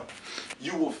 pounds a month.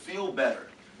 You will feel better.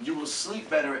 You will sleep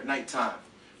better at nighttime.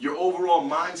 Your overall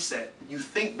mindset, you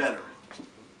think better.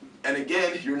 And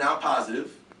again, you're now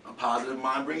positive. A positive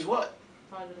mind brings what?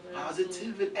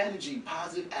 Positive energy,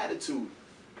 positive attitude.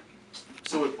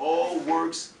 So it all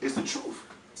works, it's the truth.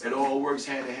 It all works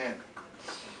hand in hand.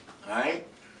 Alright?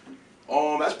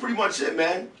 That's pretty much it,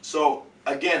 man. So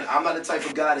again, I'm not the type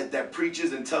of guy that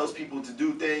preaches and tells people to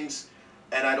do things,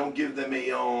 and I don't give them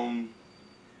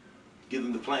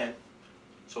the plan.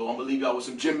 So I'm gonna leave y'all with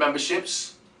some gym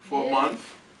memberships for a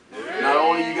month. Yeah. Not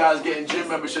only you guys getting gym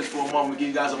memberships for a month, we give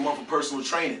you guys a month of personal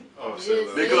training. Oh,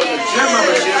 Because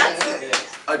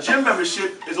a gym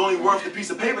membership is only worth the piece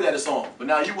of paper that it's on. But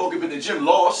now you woke up in the gym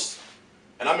lost,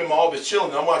 and I'm in my office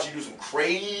chilling, and I'm watching you do some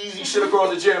crazy shit across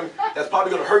the gym that's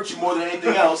probably gonna hurt you more than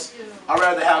anything else. I'd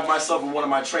rather have myself and one of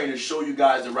my trainers show you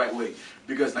guys the right way.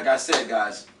 Because like I said,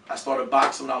 guys, I started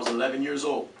boxing when I was 11 years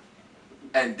old.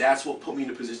 And that's what put me in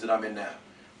the position that I'm in now.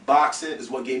 Boxing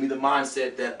is what gave me the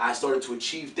mindset that I started to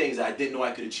achieve things that I didn't know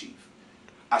I could achieve.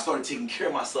 I started taking care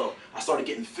of myself. I started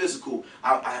getting physical.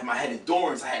 I had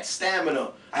endurance. I had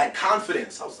stamina. I had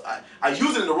confidence. I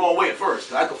used it in the wrong way at first,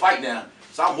 because I could fight now.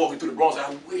 So I'm walking through the Bronx, I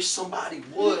wish somebody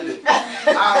would.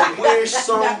 I wish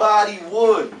somebody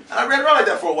would. And I ran around like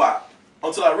that for a while.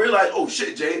 Until I realized, oh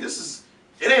shit, Jay, it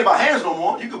ain't about hands no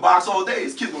more. You can box all day.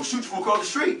 This kid's gonna shoot you from across the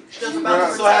street. So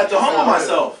I had to humble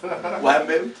myself. What happened,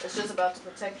 baby? It's just about to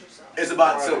protect yourself. It's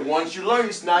about to, once you learn,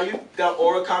 now you got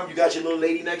aura calm, you got your little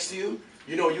lady next to you.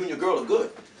 You know you and your girl are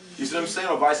good. You see what I'm saying?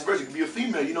 Or vice versa. You can be a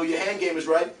female. You know your hand game is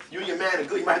right. You and your man are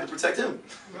good. You might have to protect him.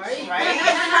 Right.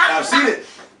 I've seen it.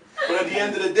 But at the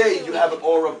end of the day, you have an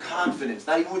aura of confidence.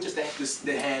 Not even with just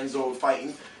the hands or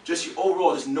fighting. Just you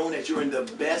overall, just knowing that you're in the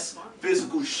best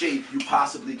physical shape you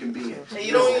possibly can be in. And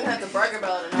you don't even have to brag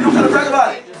about it. You don't have to brag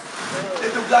about it.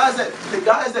 The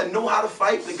guys that know how to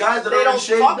fight, the guys that are in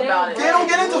shape, they don't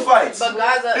get into fights. But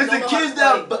guys that it's the don't kids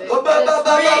know that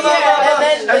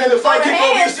and then the fight kick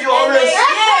over, you see all this.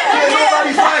 Can't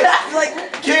nobody fight.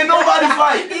 Can't nobody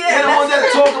fight. They're the ones that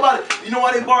talk about it. You know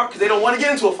why they bark? Because they don't want to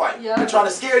get into a fight. They're trying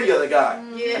to scare the other guy.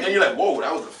 And then you're like, whoa,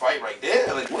 that was a fight right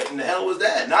there. Like, what in the hell was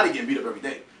that? Now they getting beat up every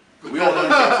day. We all know you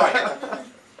can't fight.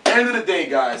 End of the day,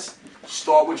 guys,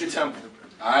 start with your temple.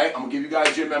 Alright? I'm going to give you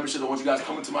guys gym memberships. I want you guys to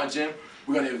come into my gym.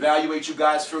 We're going to evaluate you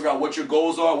guys, figure out what your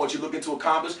goals are, what you're looking to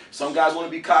accomplish. Some guys want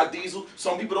to be cock diesel.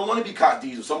 Some people don't want to be cock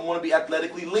diesel. Some want to be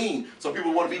athletically lean. Some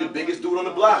people want to be the biggest dude on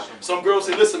the block. Some girls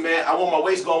say, listen, man, I want my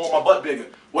waist going, I want my butt bigger.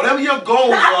 Whatever your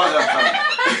goals are,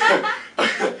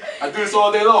 I do this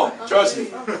all day long. Trust me.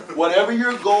 Whatever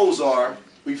your goals are,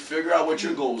 we figure out what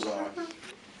your goals are.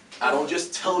 I don't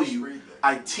just tell you,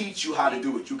 I teach you how to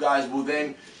do it. You guys will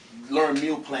then learn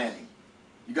meal planning.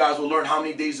 You guys will learn how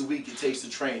many days a week it takes to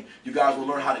train. You guys will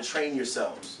learn how to train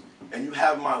yourselves. And you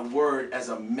have my word as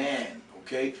a man,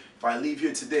 okay? If I leave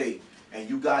here today and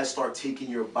you guys start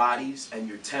taking your bodies and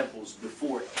your temples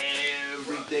before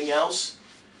everything else,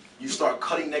 you start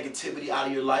cutting negativity out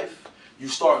of your life, you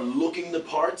start looking the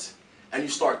part, and you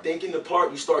start thinking the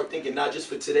part, you start thinking not just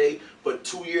for today, but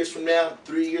 2 years from now,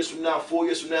 3 years from now, 4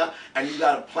 years from now, and you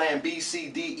got a plan B, C,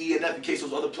 D, E, and F in case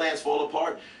those other plans fall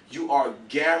apart, you are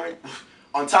guaranteed.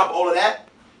 On top of all of that,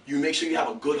 you make sure you have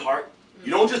a good heart.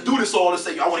 You don't just do this all to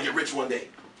say, I want to get rich one day.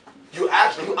 You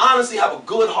honestly have a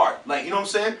good heart. Like, you know what I'm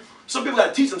saying? Some people got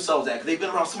to teach themselves that because they've been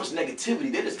around so much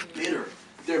negativity. They're just bitter.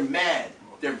 They're mad.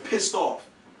 They're pissed off.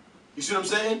 You see what I'm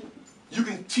saying? You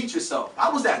can teach yourself. I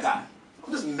was that guy.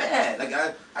 I'm just mad. Like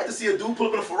I had to see a dude pull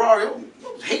up in a Ferrari. I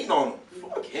was hating on him.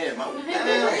 Fuck him. Until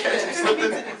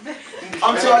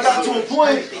I got to a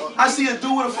point, I see a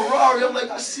dude with a Ferrari. I'm like,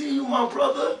 I see you, my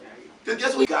brother.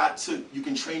 Guess what? You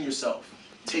can train yourself.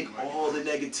 Take all the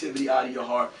negativity out of your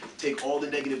heart. Take all the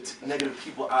negative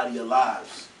people out of your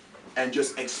lives. And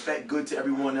just expect good to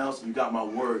everyone else. You got my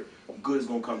word. Good is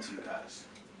going to come to you guys.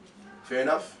 Fair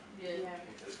enough? Yeah.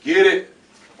 Let's get it.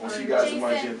 I want to see you guys in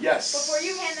my gym. Yes. Before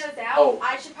you hand those out,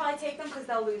 I should probably take them because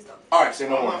they'll lose them. All right, say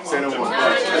no more. Say no more. And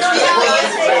then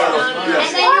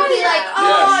you'll be like,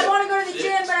 oh, I want to go to the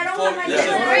gym, but I don't have my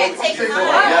gym. Right, take them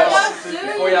out.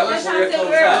 Before y'all close out.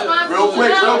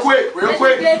 Real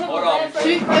quick. Hold on.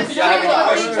 Y'all have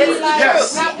any questions?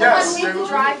 Yes.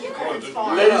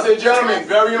 Ladies and gentlemen,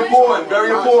 very important.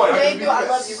 Thank you, I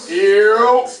love you. Here,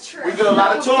 we did a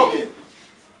lot of talking.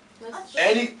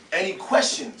 Any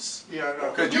questions? Yeah, I know.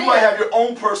 Because you might have your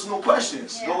own personal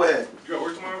questions. Go ahead. You got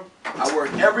work tomorrow? I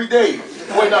work every day.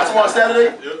 Wait, not tomorrow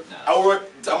Saturday? Yep.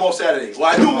 I'm off Saturday. Well,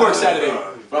 I do work Saturday,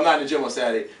 but I'm not in the gym on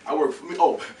Saturday. I work for me.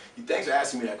 Oh, thanks for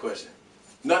asking me that question.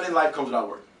 Nothing in life comes without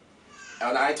work.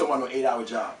 And I ain't talking about no 8-hour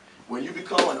job. When you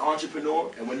become an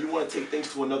entrepreneur and when you want to take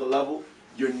things to another level,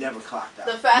 you're never clocked out.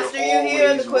 The faster you're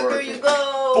here, the quicker you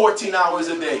go. 14 hours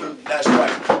a day. That's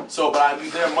right. So, but I'm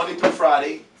there Monday through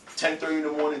Friday, 10:30 in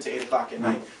the morning to 8 o'clock at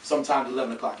night. Sometimes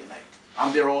 11 o'clock at night.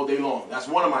 I'm there all day long. That's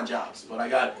one of my jobs. But I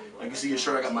got, like you see your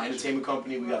shirt, I got my entertainment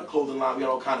company. We got a clothing line. We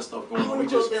got all kind of stuff going on. We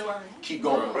just keep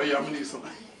going. Oh yeah, I'm gonna need some.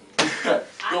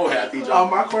 Go ahead, PJ.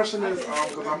 My question is,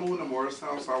 because I'm moving to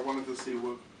Morristown, so I wanted to see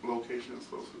what location is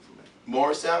closest to me.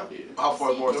 Morristown? Yeah. How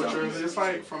far is Morristown? New Jersey. It's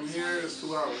like from here, it's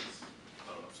 2 hours.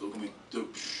 So it's gonna be,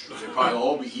 they probably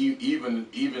all be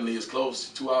evenly as close.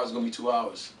 2 hours is gonna be 2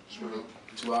 hours. Sure.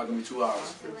 2 hours gonna be 2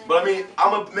 hours. But I mean,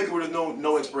 I'm gonna make it with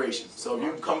no expiration. So if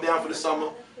you come down for the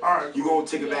summer, Alright. you're gonna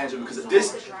take advantage of it because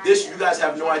this you guys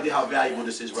have no idea how valuable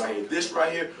this is right here. This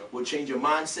right here will change your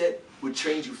mindset, will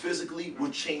change you physically,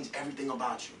 will change everything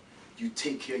about you. You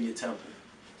take care of your temple.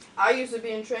 I used to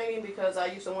be in training because I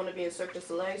used to want to be in Cirque du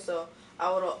Soleil, so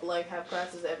I would like have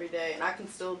classes every day, and I can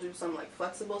still do some like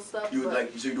flexible stuff. You would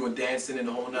like, so you're doing dancing and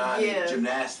the whole nine, Yeah. and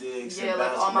gymnastics. Yeah, and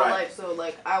like all my right. life. So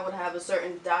like I would have a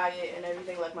certain diet and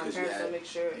everything. Like my parents would make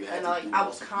sure, and like I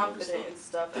was confident and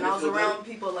stuff, and I was around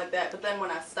people like that. But then when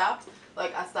I stopped,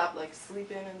 like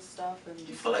sleeping and stuff. And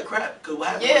you feel like crap because what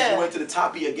happened was you went to the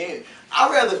top of your game.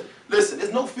 I'd rather listen.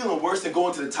 There's no feeling worse than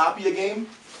going to the top of your game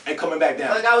and coming back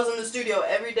down. Like I was in the studio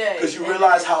every day. Because you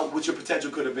realize what your potential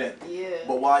could have been. Yeah.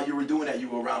 But while you were doing that, you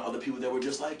were around other people that were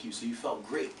just like you, so you felt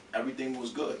great. Everything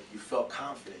was good. You felt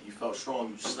confident. You felt strong.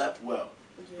 You slept well,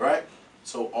 right?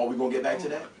 So are we gonna get back to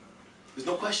that? There's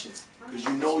no questions because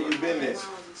you know you've been there.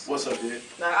 What's up, dude?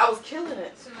 Like I was killing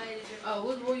it. Oh,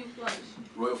 what's Royal Flush?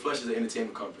 Royal Flush is an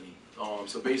entertainment company.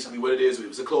 So basically, what it is, it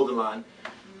was a clothing line.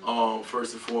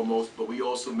 First and foremost, but we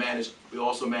also manage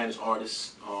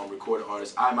artists, recording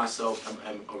artists. I myself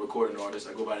am a recording artist.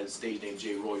 I go by the stage name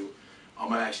J Royal.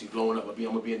 I'm actually blowing up. I'm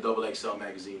gonna be in XXL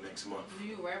magazine next month. Do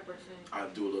you rap or sing? I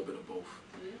do a little bit of both.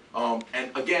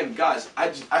 And again, guys,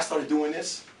 I started doing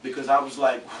this because I was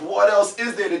like, what else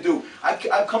is there to do?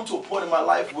 I've come to a point in my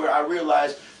life where I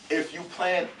realized if you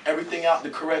plan everything out the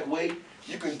correct way,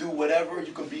 you can do whatever.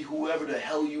 You can be whoever the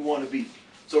hell you want to be.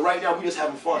 So right now, we're just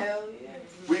having fun. Hell yeah.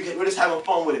 We're just having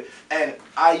fun with it. And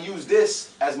I use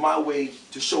this as my way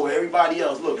to show everybody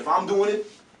else, look, if I'm doing it,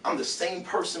 I'm the same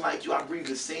person like you. I breathe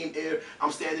the same air.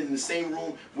 I'm standing in the same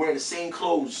room, wearing the same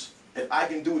clothes. If I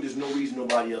can do it, there's no reason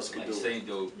nobody else can do it. Like saying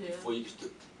though, before you can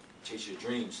chase your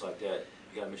dreams like that,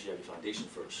 you gotta make sure you have your foundation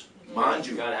first. Mind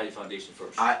you, You gotta have your foundation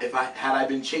first. had I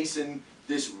been chasing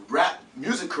this rap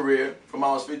music career from when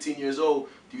I was 15 years old,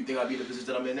 do you think I'd be in the position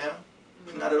that I'm in now?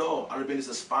 Not at all. I'd have been this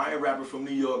aspiring rapper from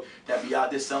New York that be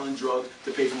out there selling drugs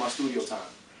to pay for my studio time.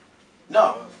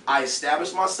 No, I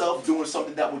established myself doing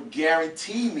something that would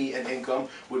guarantee me an income,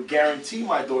 would guarantee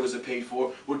my daughters are paid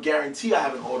for, would guarantee I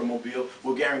have an automobile,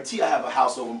 would guarantee I have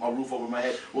a roof over my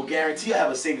head, would guarantee I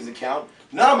have a savings account.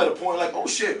 Now I'm at a point like, oh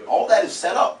shit, all that is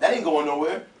set up. That ain't going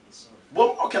nowhere.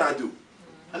 What can I do?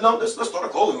 And now let's start a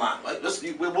clothing line. Like,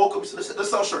 we woke up, let's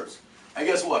sell shirts. And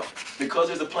guess what? Because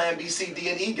there's a plan B, C, D,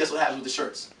 and E, guess what happens with the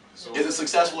shirts? Is it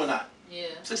successful or not? Yeah.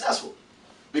 Successful.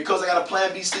 Because I got a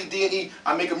plan B, C, D, and E,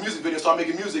 I make a music video, start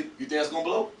making music, you think that's gonna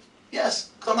blow? Yes,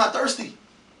 because I'm not thirsty.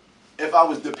 If I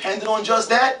was dependent on just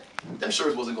that, them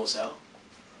shirts wasn't gonna sell.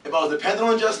 If I was dependent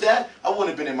on just that, I wouldn't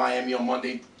have been in Miami on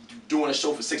Monday doing a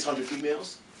show for 600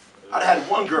 females. I'd have had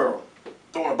one girl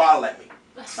throwing a bottle at me.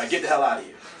 Like, get the hell out of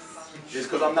here. It's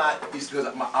because it's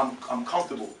because I'm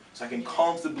comfortable. So I can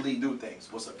comfortably do things.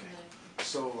 What's up, Kay?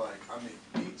 So like I make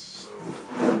beats,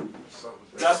 so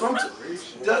that's what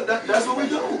that's what we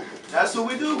do. That's what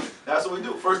we do. That's what we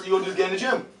do. First thing you gonna do is get in the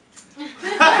gym.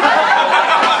 Fair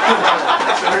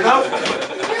enough?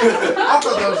 I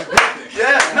thought that was a good thing.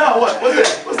 Yeah, no, what's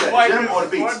that? What's that? Why Gym is or the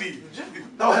it beats? funny?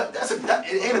 No,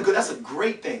 it ain't a good. That's a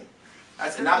great thing.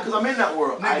 That's not because I'm in that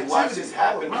world. I watch this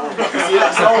happen. See,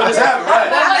 that's all this happen, right?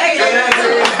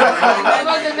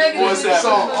 What's that?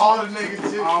 So all the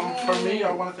negativity. For me,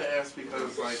 I wanted to ask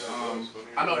because like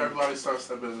I know everybody starts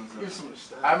their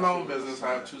businesses. I have my own business.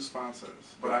 I have 2 sponsors,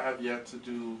 but I have yet to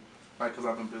do like because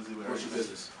I've been busy with What's your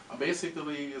everything. business?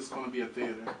 Basically, it's going to be a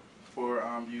theater for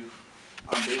youth.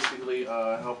 I'm basically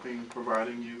helping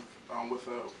providing youth with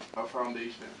a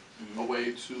foundation, a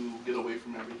way to get away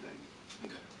from everything.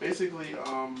 Okay. Basically,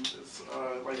 it's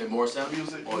like In Morristown?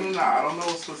 music. Or I don't know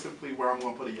specifically where I'm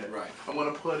going to put it yet. Right. I'm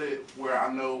going to put it where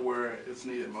I know where it's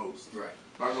needed most. Right.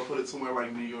 I'm not going to put it somewhere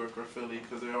like New York or Philly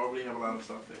because they already have a lot of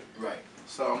stuff there. Right.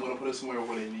 So I'm going to put it somewhere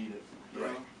where they need it. You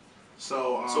Right. know?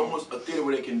 So It's almost a theater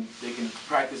where they can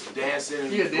practice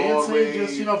dancing, yeah, Broadway,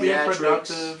 dancing, just being theatrics.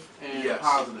 productive and Yes.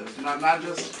 positive. Not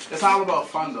just. It's all about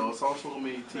fun though. It's also going to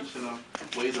be teaching them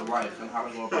ways of life and how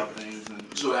to go about things. And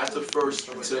So that's the first.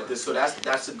 So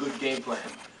that's a good game plan.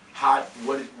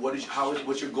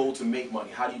 What's your goal to make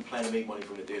money? How do you plan to make money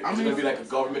from the theater? Is it gonna be like a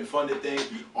government funded thing?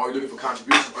 Are you looking for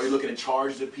contributions? Are you looking to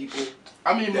charge the people?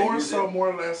 I mean, that more use so, it? more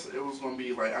or less, it was going to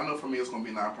be like, I know for me it's going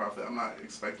to be nonprofit. I'm not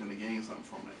expecting to gain something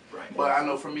from it. Right. But I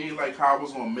know for me, like, how I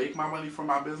was going to make my money from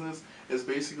my business is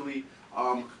basically,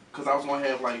 because I was going to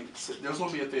have, like, there's going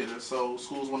to be a theater. So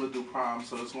schools want to do prom,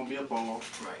 so there's going to be a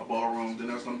ballroom. Then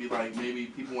there's going to be, like, maybe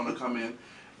people want to come in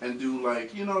and do,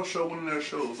 like, show one of their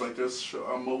shows. Like, there's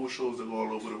mobile shows that go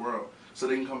all over the world. So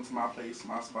they can come to my place,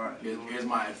 my spot. Here's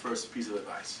my first piece of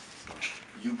advice.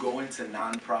 You go into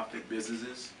non-profit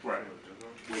businesses Right.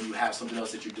 when you have something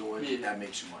else that you're doing Yeah. that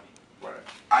makes you money. Right.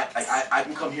 I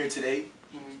can come here today,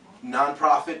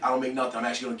 non-profit, I don't make nothing. I'm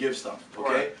actually gonna give stuff,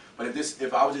 okay? Right. But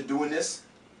if I was just doing this,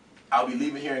 I'll be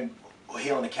leaving here and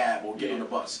hailing a cab or getting on the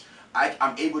bus.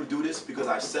 I'm able to do this because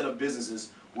I've set up businesses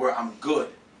where I'm good,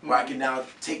 where I can now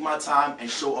take my time and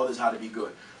show others how to be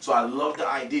good. So I love the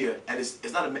idea, and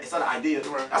it's not an idea.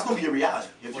 Right. That's gonna be a reality.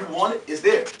 If you want it, it's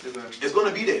there. Exactly. It's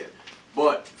gonna be there.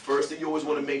 But first thing you always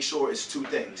want to make sure is 2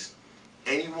 things.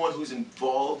 Anyone who's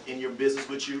involved in your business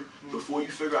with you, before you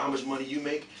figure out how much money you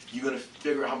make, you're gonna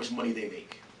figure out how much money they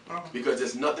make. Because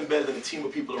there's nothing better than a team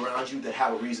of people around you that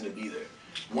have a reason to be there.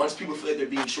 Once people feel like they're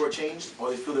being shortchanged or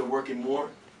they feel they're working more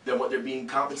than what they're being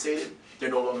compensated, they're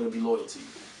no longer gonna be loyal to you.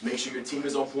 Make sure your team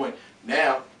is on point.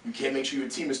 Now, you can't make sure your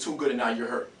team is too good and now you're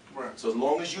hurt. Right. So as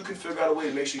long as you can figure out a way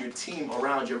to make sure your team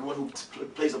around you, everyone who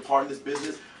plays a part in this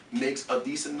business, makes a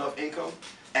decent enough income,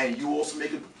 and you also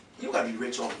make it, you gotta be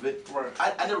rich off of it. Right.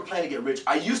 I never planned to get rich.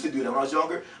 I used to do that when I was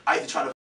younger. I used to try to